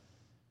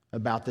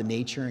about the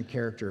nature and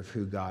character of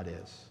who God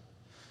is.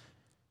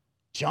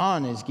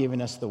 John is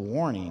giving us the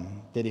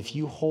warning that if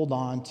you hold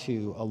on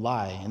to a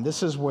lie, and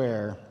this is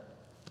where,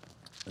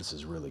 this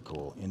is really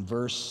cool, in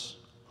verse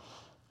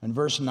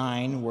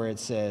 9, where it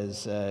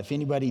says, if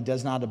anybody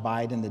does not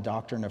abide in the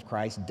doctrine of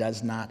Christ,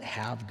 does not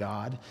have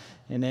God.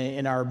 And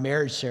in our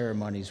marriage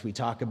ceremonies, we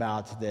talk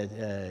about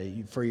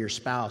that for your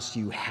spouse,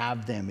 you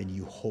have them and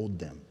you hold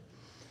them.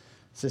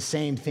 It's the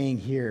same thing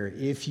here.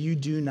 If you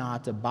do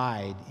not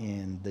abide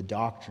in the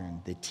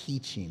doctrine, the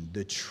teaching,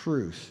 the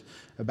truth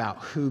about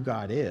who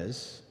God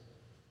is,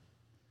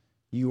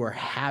 you are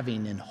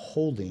having and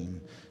holding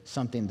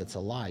something that's a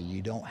lie.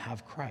 You don't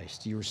have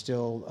Christ. You are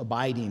still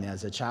abiding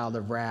as a child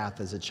of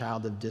wrath, as a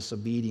child of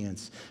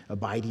disobedience,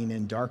 abiding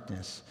in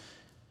darkness,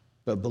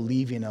 but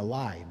believing a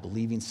lie,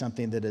 believing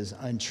something that is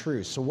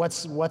untrue. So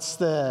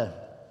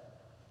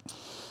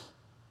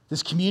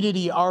this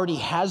community already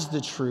has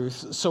the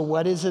truth. So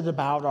what is it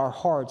about our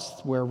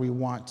hearts where we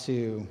want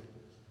to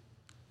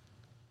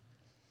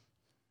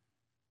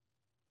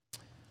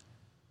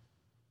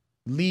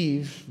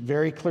leave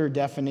very clear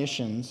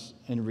definitions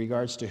in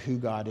regards to who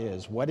God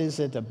is? What is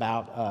it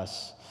about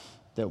us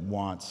that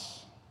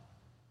wants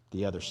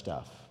the other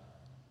stuff,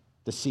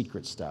 the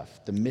secret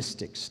stuff, the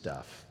mystic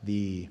stuff,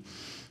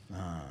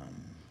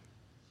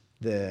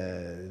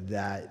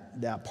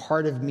 that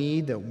part of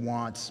me that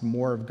wants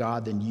more of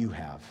God than you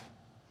have?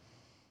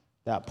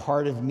 That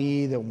part of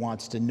me that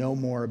wants to know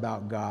more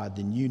about God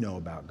than you know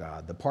about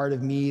God. The part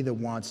of me that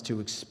wants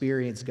to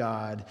experience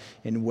God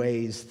in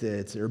ways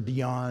that are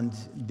beyond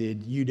that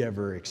you'd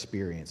ever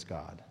experience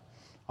God.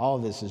 All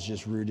of this is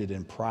just rooted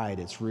in pride.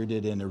 It's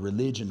rooted in a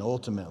religion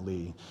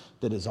ultimately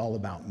that is all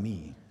about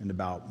me and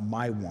about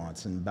my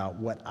wants and about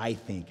what I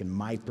think and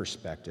my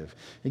perspective.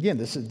 Again,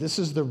 this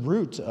is the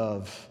root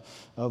of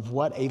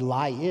what a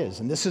lie is.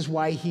 And this is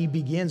why he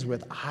begins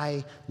with,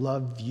 I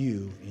love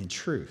you in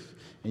truth.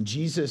 And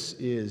Jesus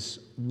is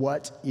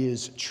what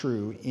is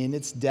true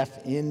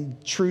in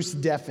truth's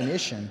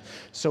definition.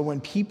 So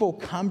when people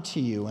come to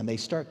you and they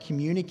start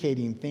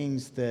communicating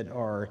things that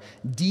are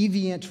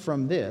deviant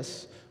from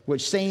this,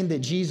 which saying that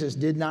Jesus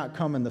did not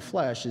come in the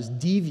flesh is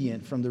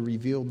deviant from the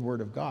revealed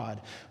word of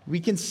God, we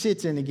can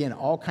sit in, again,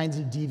 all kinds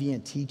of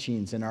deviant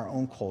teachings in our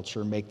own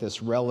culture, make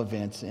this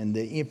relevant and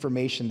the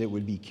information that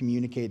would be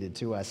communicated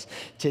to us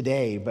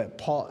today. But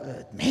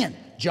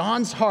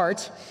John's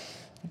heart...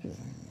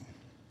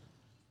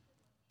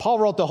 Paul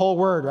wrote the whole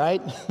word,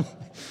 right?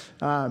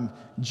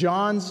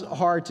 John's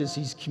heart, as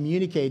he's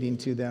communicating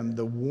to them,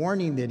 the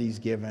warning that he's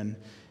given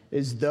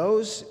is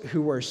those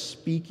who are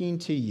speaking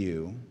to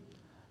you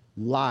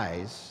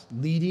lies,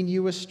 leading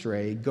you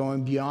astray,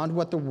 going beyond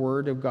what the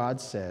word of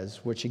God says,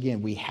 which again,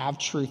 we have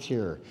truth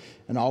here,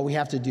 and all we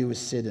have to do is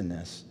sit in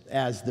this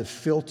as the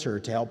filter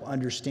to help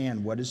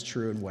understand what is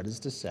true and what is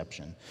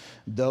deception.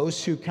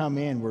 Those who come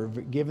in, we're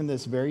given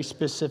this very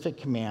specific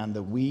command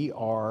that we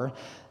are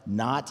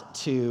not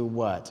to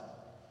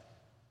what?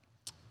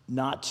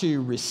 Not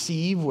to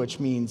receive, which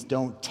means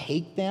don't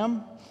take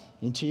them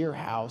into your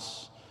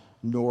house,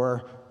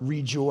 nor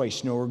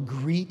rejoice, nor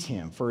greet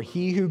him. For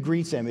he who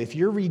greets him, if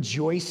you're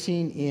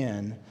rejoicing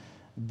in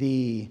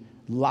the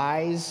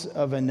lies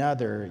of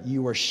another,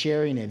 you are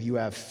sharing it. You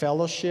have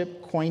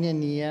fellowship,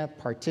 koinonia,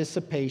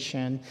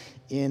 participation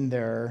in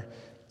their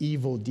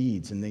evil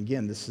deeds. And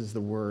again, this is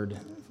the word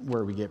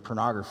where we get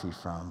pornography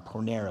from,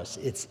 porneros.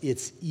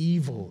 It's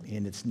evil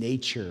in its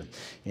nature,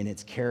 in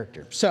its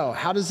character. So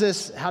how does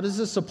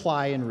this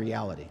apply in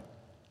reality?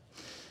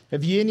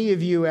 Have any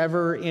of you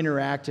ever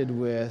interacted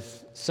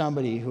with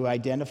somebody who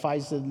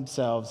identifies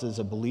themselves as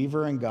a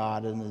believer in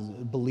God and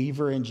a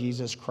believer in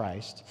Jesus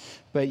Christ,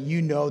 but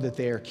you know that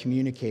they are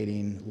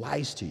communicating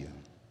lies to you?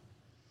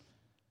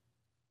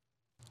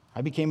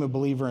 I became a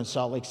believer in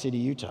Salt Lake City,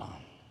 Utah.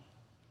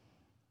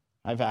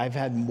 I've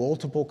had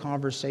multiple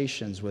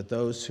conversations with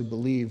those who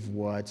believe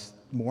what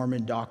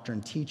Mormon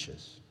doctrine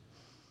teaches.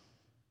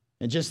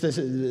 And just this,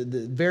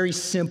 the very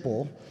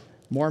simple,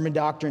 Mormon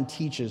doctrine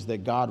teaches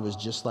that God was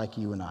just like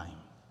you and I.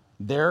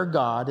 Their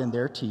God and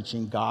their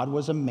teaching, God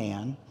was a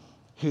man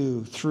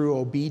who, through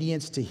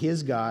obedience to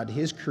his God,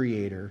 his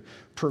creator,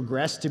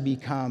 progressed to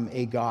become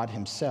a God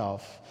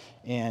himself,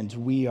 and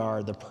we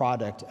are the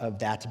product of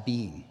that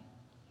being.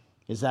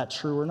 Is that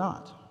true or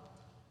not?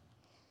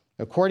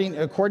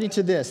 According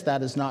to this,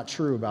 that is not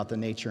true about the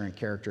nature and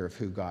character of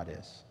who God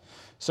is.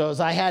 So as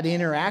I had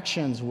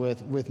interactions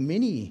with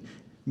many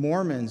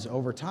Mormons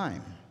over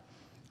time,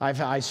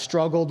 I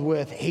struggled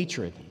with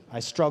hatred. I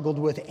struggled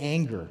with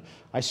anger.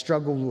 I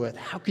struggled with,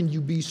 how can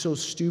you be so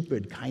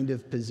stupid kind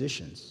of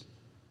positions.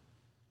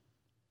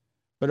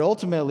 But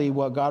ultimately,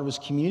 what God was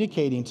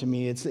communicating to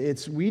me,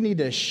 it's we need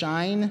to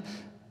shine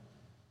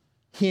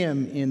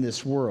him in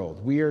this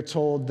world. We are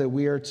told that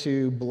we are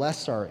to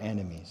bless our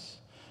enemies.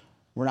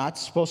 We're not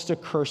supposed to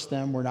curse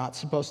them. We're not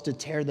supposed to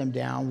tear them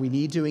down. We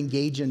need to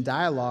engage in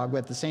dialogue, but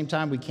at the same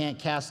time, we can't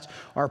cast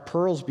our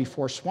pearls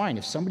before swine.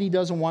 If somebody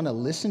doesn't want to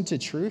listen to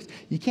truth,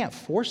 you can't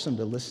force them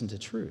to listen to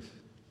truth.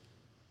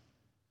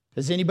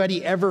 Has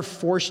anybody ever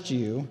forced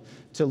you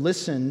to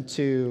listen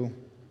to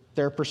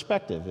their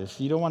perspective?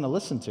 If you don't want to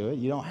listen to it,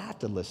 you don't have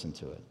to listen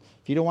to it.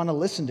 If you don't want to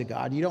listen to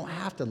God, you don't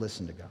have to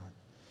listen to God.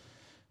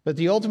 But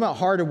the ultimate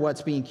heart of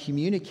what's being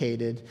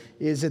communicated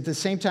is at the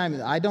same time,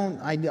 I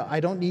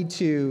don't need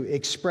to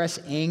express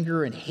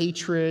anger and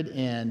hatred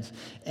and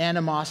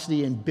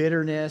animosity and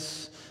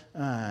bitterness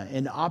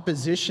and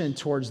opposition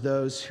towards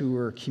those who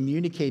are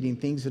communicating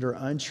things that are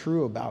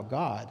untrue about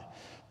God.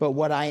 But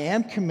what I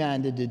am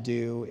commanded to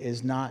do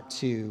is not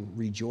to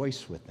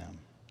rejoice with them.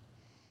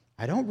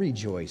 I don't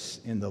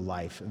rejoice in the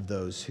life of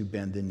those who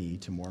bend the knee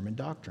to Mormon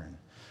doctrine.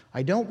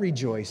 I don't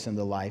rejoice in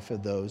the life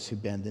of those who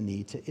bend the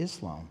knee to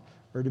Islam,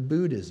 or to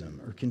Buddhism,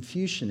 or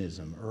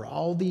Confucianism, or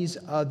all these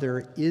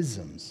other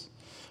isms.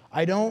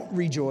 I don't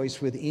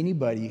rejoice with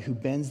anybody who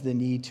bends the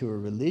knee to a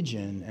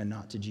religion and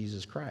not to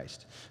Jesus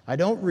Christ. I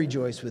don't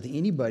rejoice with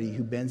anybody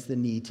who bends the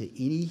knee to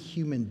any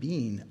human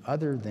being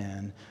other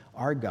than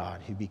our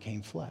God who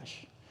became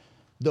flesh.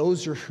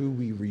 Those are who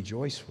we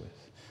rejoice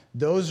with.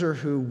 Those are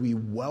who we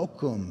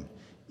welcome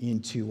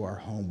into our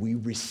home. We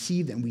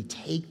receive them. We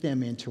take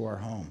them into our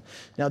home.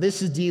 Now,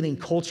 this is dealing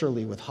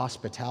culturally with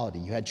hospitality.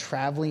 You had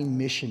traveling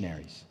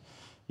missionaries.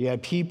 You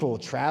had people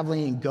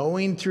traveling and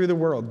going through the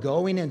world,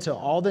 going into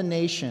all the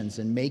nations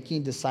and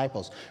making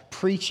disciples,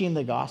 preaching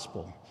the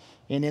gospel.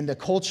 And in the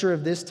culture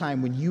of this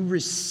time, when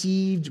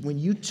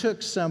you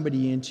took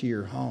somebody into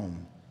your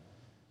home,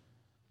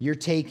 you're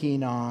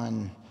taking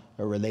on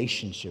a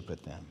relationship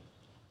with them.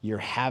 You're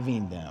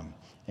having them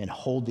and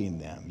holding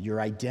them. You're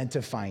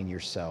identifying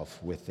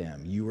yourself with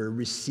them. You are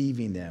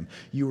receiving them.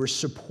 You are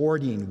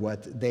supporting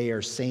what they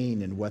are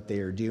saying and what they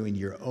are doing.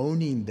 You're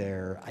owning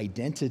their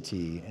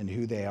identity and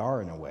who they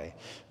are in a way.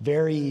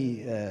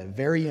 Very,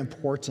 very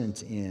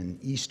important in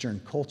Eastern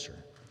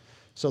culture.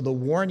 So the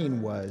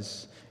warning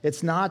was,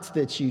 it's not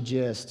that you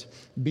just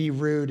be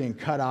rude and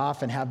cut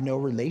off and have no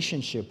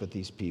relationship with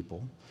these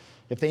people.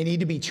 If they need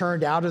to be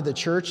turned out of the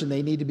church and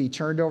they need to be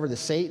turned over to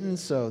Satan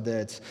so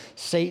that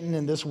Satan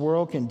in this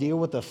world can deal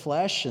with the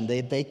flesh and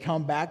they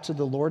come back to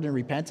the Lord in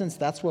repentance,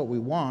 that's what we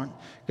want,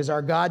 because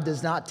our God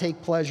does not take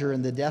pleasure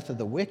in the death of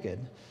the wicked.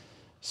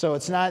 So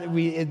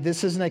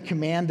this isn't a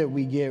command that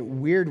we get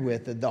weird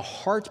with. The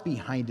heart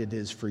behind it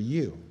is for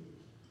you.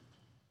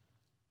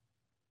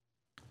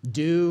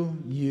 Do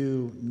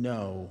you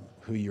know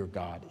who your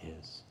God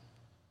is?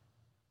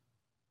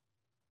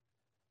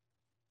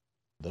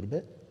 A little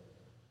bit?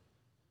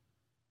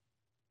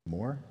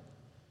 More?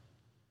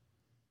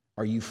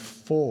 Are you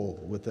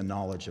full with the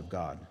knowledge of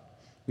God?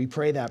 We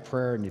pray that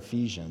prayer in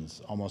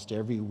Ephesians almost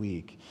every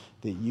week,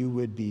 that you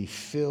would be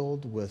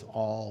filled with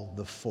all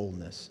the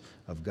fullness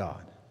of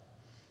God.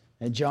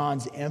 And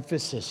John's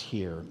emphasis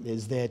here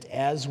is that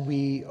as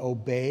we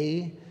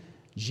obey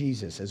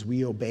Jesus, as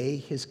we obey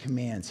his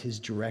commands, his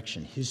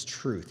direction, his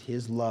truth,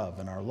 his love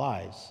in our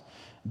lives,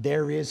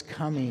 there is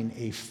coming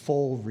a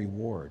full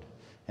reward.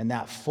 And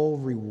that full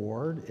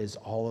reward is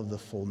all of the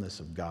fullness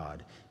of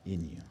God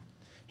in you.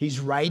 He's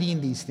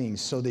writing these things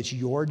so that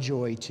your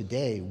joy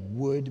today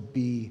would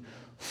be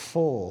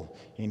full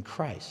in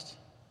Christ.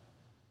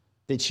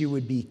 That you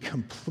would be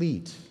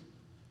complete,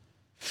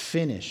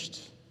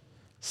 finished,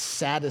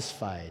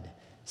 satisfied,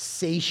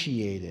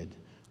 satiated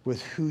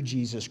with who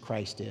Jesus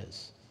Christ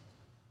is.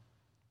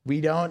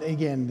 We don't,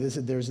 again,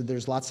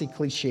 there's lots of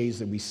cliches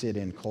that we sit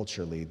in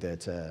culturally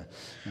that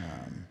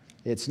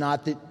it's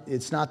not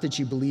that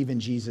you believe in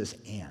Jesus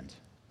and.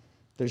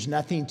 There's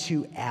nothing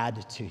to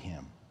add to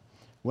him.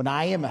 When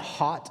I am a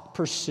hot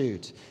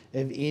pursuit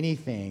of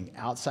anything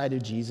outside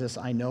of Jesus,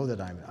 I know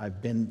that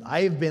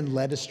I have been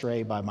led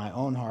astray by my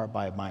own heart,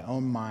 by my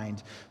own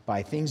mind,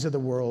 by things of the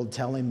world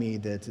telling me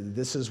that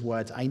this is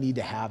what I need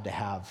to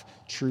have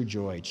true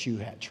joy,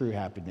 true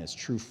happiness,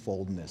 true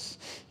fullness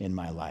in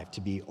my life, to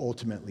be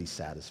ultimately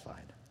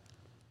satisfied.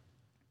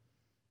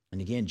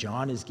 And again,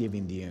 John is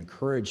giving the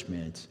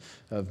encouragement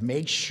of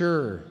make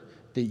sure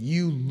that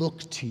you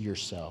look to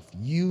yourself.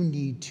 You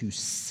need to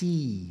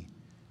see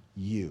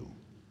you.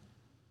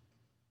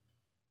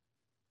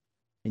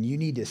 And you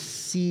need to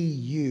see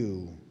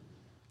you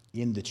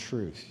in the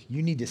truth.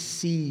 You need to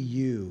see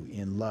you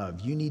in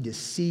love. You need to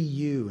see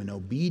you in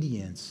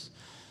obedience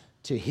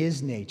to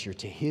his nature,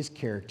 to his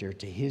character,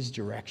 to his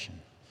direction.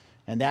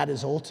 And that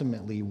is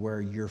ultimately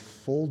where your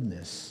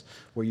fullness,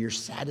 where your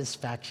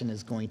satisfaction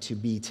is going to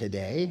be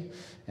today.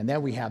 And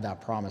then we have that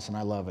promise, and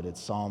I love it.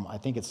 I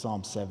think it's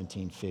Psalm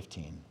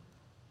 17:15.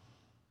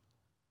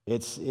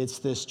 It's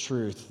this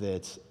truth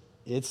that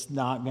it's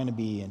not going to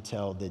be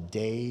until the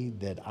day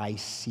that I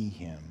see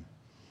him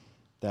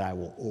that I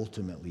will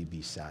ultimately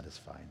be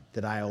satisfied,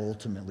 that I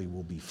ultimately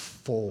will be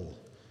full,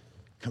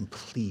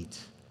 complete.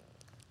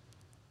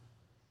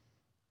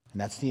 And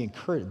that's the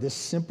encouragement. This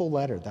simple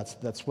letter,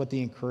 that's what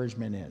the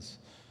encouragement is.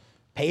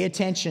 Pay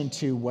attention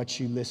to what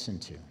you listen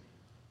to,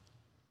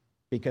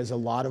 because a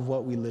lot of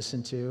what we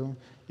listen to,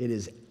 it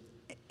is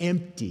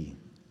empty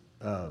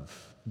of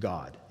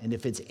God. And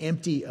if it's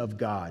empty of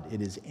God,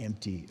 it is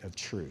empty of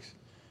truth.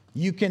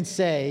 You can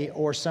say,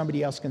 or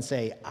somebody else can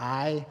say,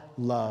 I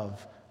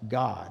love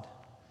God.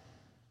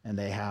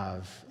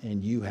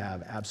 And you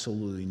have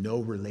absolutely no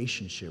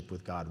relationship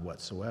with God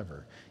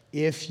whatsoever.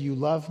 If you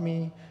love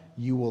me,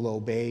 you will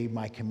obey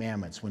my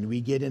commandments. When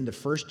we get into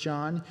 1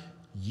 John,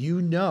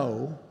 you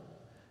know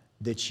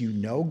that you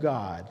know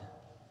God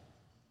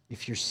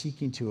if you're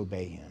seeking to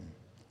obey him,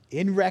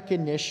 in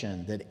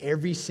recognition that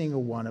every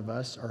single one of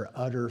us are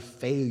utter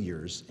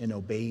failures in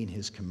obeying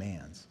his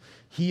commands.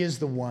 He is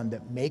the one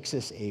that makes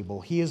us able.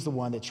 He is the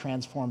one that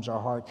transforms our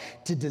heart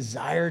to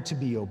desire to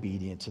be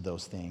obedient to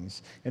those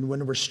things. And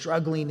when we're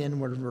struggling and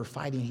when we're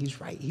fighting,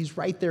 he's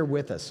right there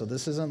with us. So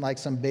this isn't like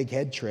some big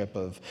head trip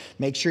of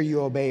make sure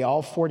you obey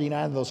all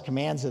 49 of those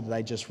commands that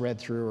I just read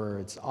through, or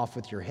it's off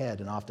with your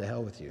head and off to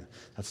hell with you.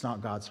 That's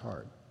not God's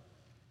heart.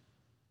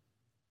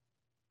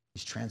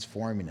 He's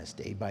transforming us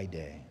day by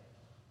day.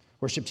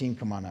 Worship team,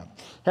 come on up.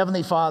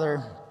 Heavenly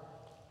Father,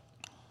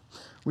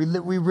 we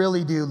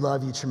really do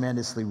love you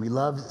tremendously. We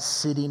love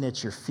sitting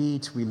at your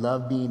feet. We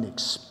love being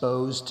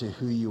exposed to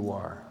who you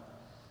are.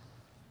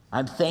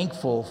 I'm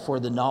thankful for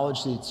the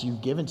knowledge that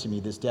you've given to me,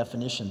 this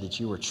definition that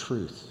you are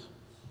truth,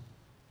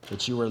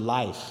 that you are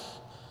life,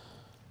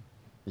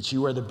 that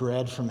you are the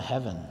bread from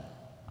heaven,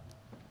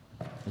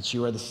 that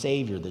you are the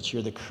Savior, that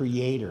you're the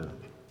Creator,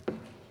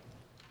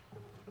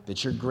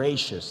 that you're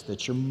gracious,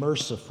 that you're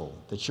merciful,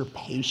 that you're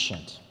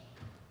patient.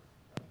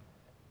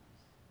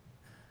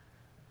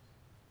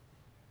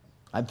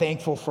 I'm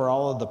thankful for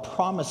all of the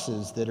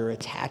promises that are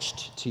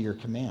attached to your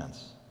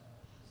commands.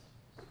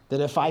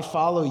 That if I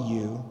follow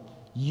you,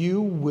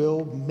 you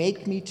will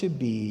make me to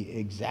be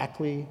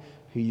exactly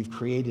who you've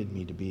created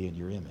me to be in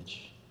your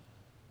image.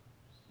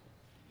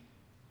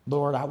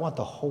 Lord, I want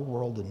the whole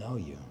world to know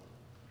you.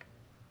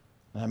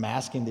 And I'm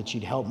asking that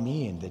you'd help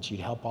me and that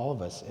you'd help all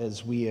of us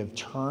as we have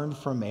turned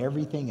from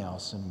everything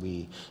else and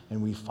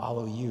we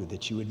follow you,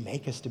 that you would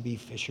make us to be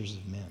fishers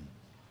of men.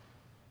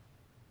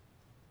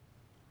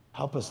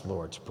 Help us,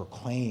 Lord, to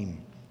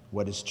proclaim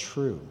what is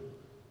true.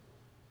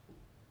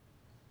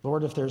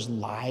 Lord, if there's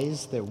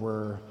lies that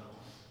we're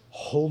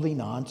holding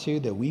on to,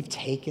 that we've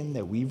taken,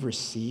 that we've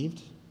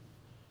received,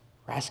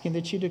 we're asking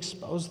that you'd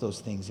expose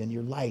those things in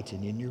your light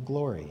and in your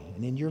glory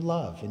and in your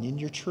love and in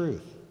your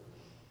truth.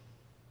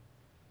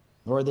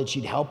 Lord, that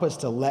you'd help us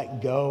to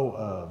let go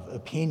of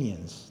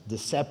opinions,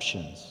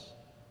 deceptions.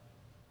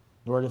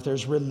 Lord, if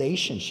there's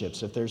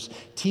relationships, if there's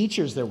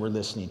teachers that we're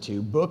listening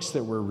to, books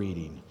that we're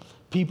reading,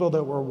 people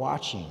that we're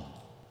watching,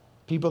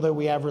 people that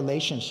we have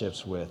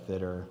relationships with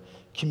that are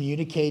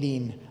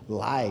communicating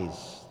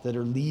lies, that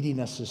are leading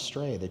us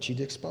astray, that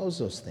you'd expose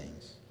those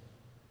things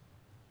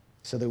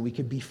so that we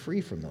could be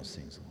free from those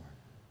things, Lord.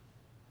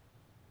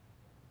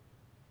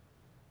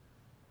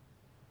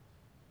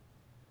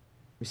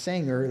 We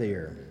sang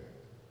earlier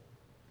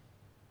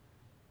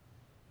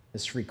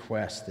this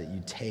request that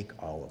you take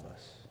all of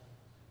us,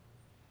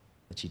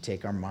 that you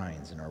take our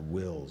minds and our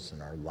wills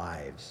and our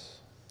lives,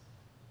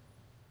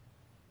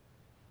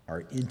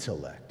 our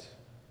intellect,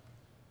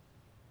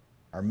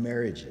 our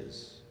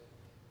marriages,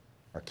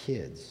 our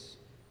kids,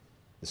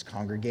 this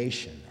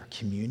congregation, our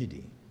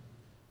community.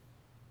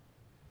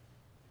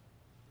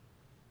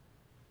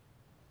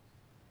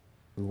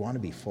 We want to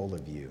be full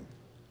of you.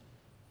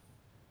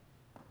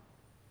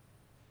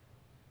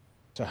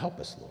 So help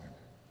us, Lord.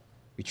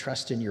 We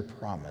trust in your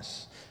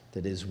promise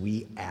that as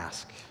we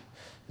ask,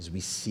 as we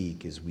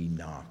seek, as we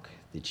knock,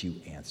 that you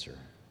answer.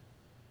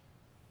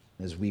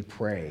 As we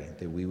pray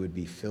that we would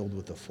be filled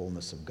with the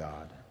fullness of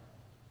God.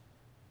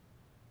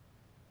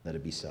 Let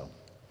it be so.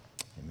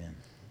 Amen.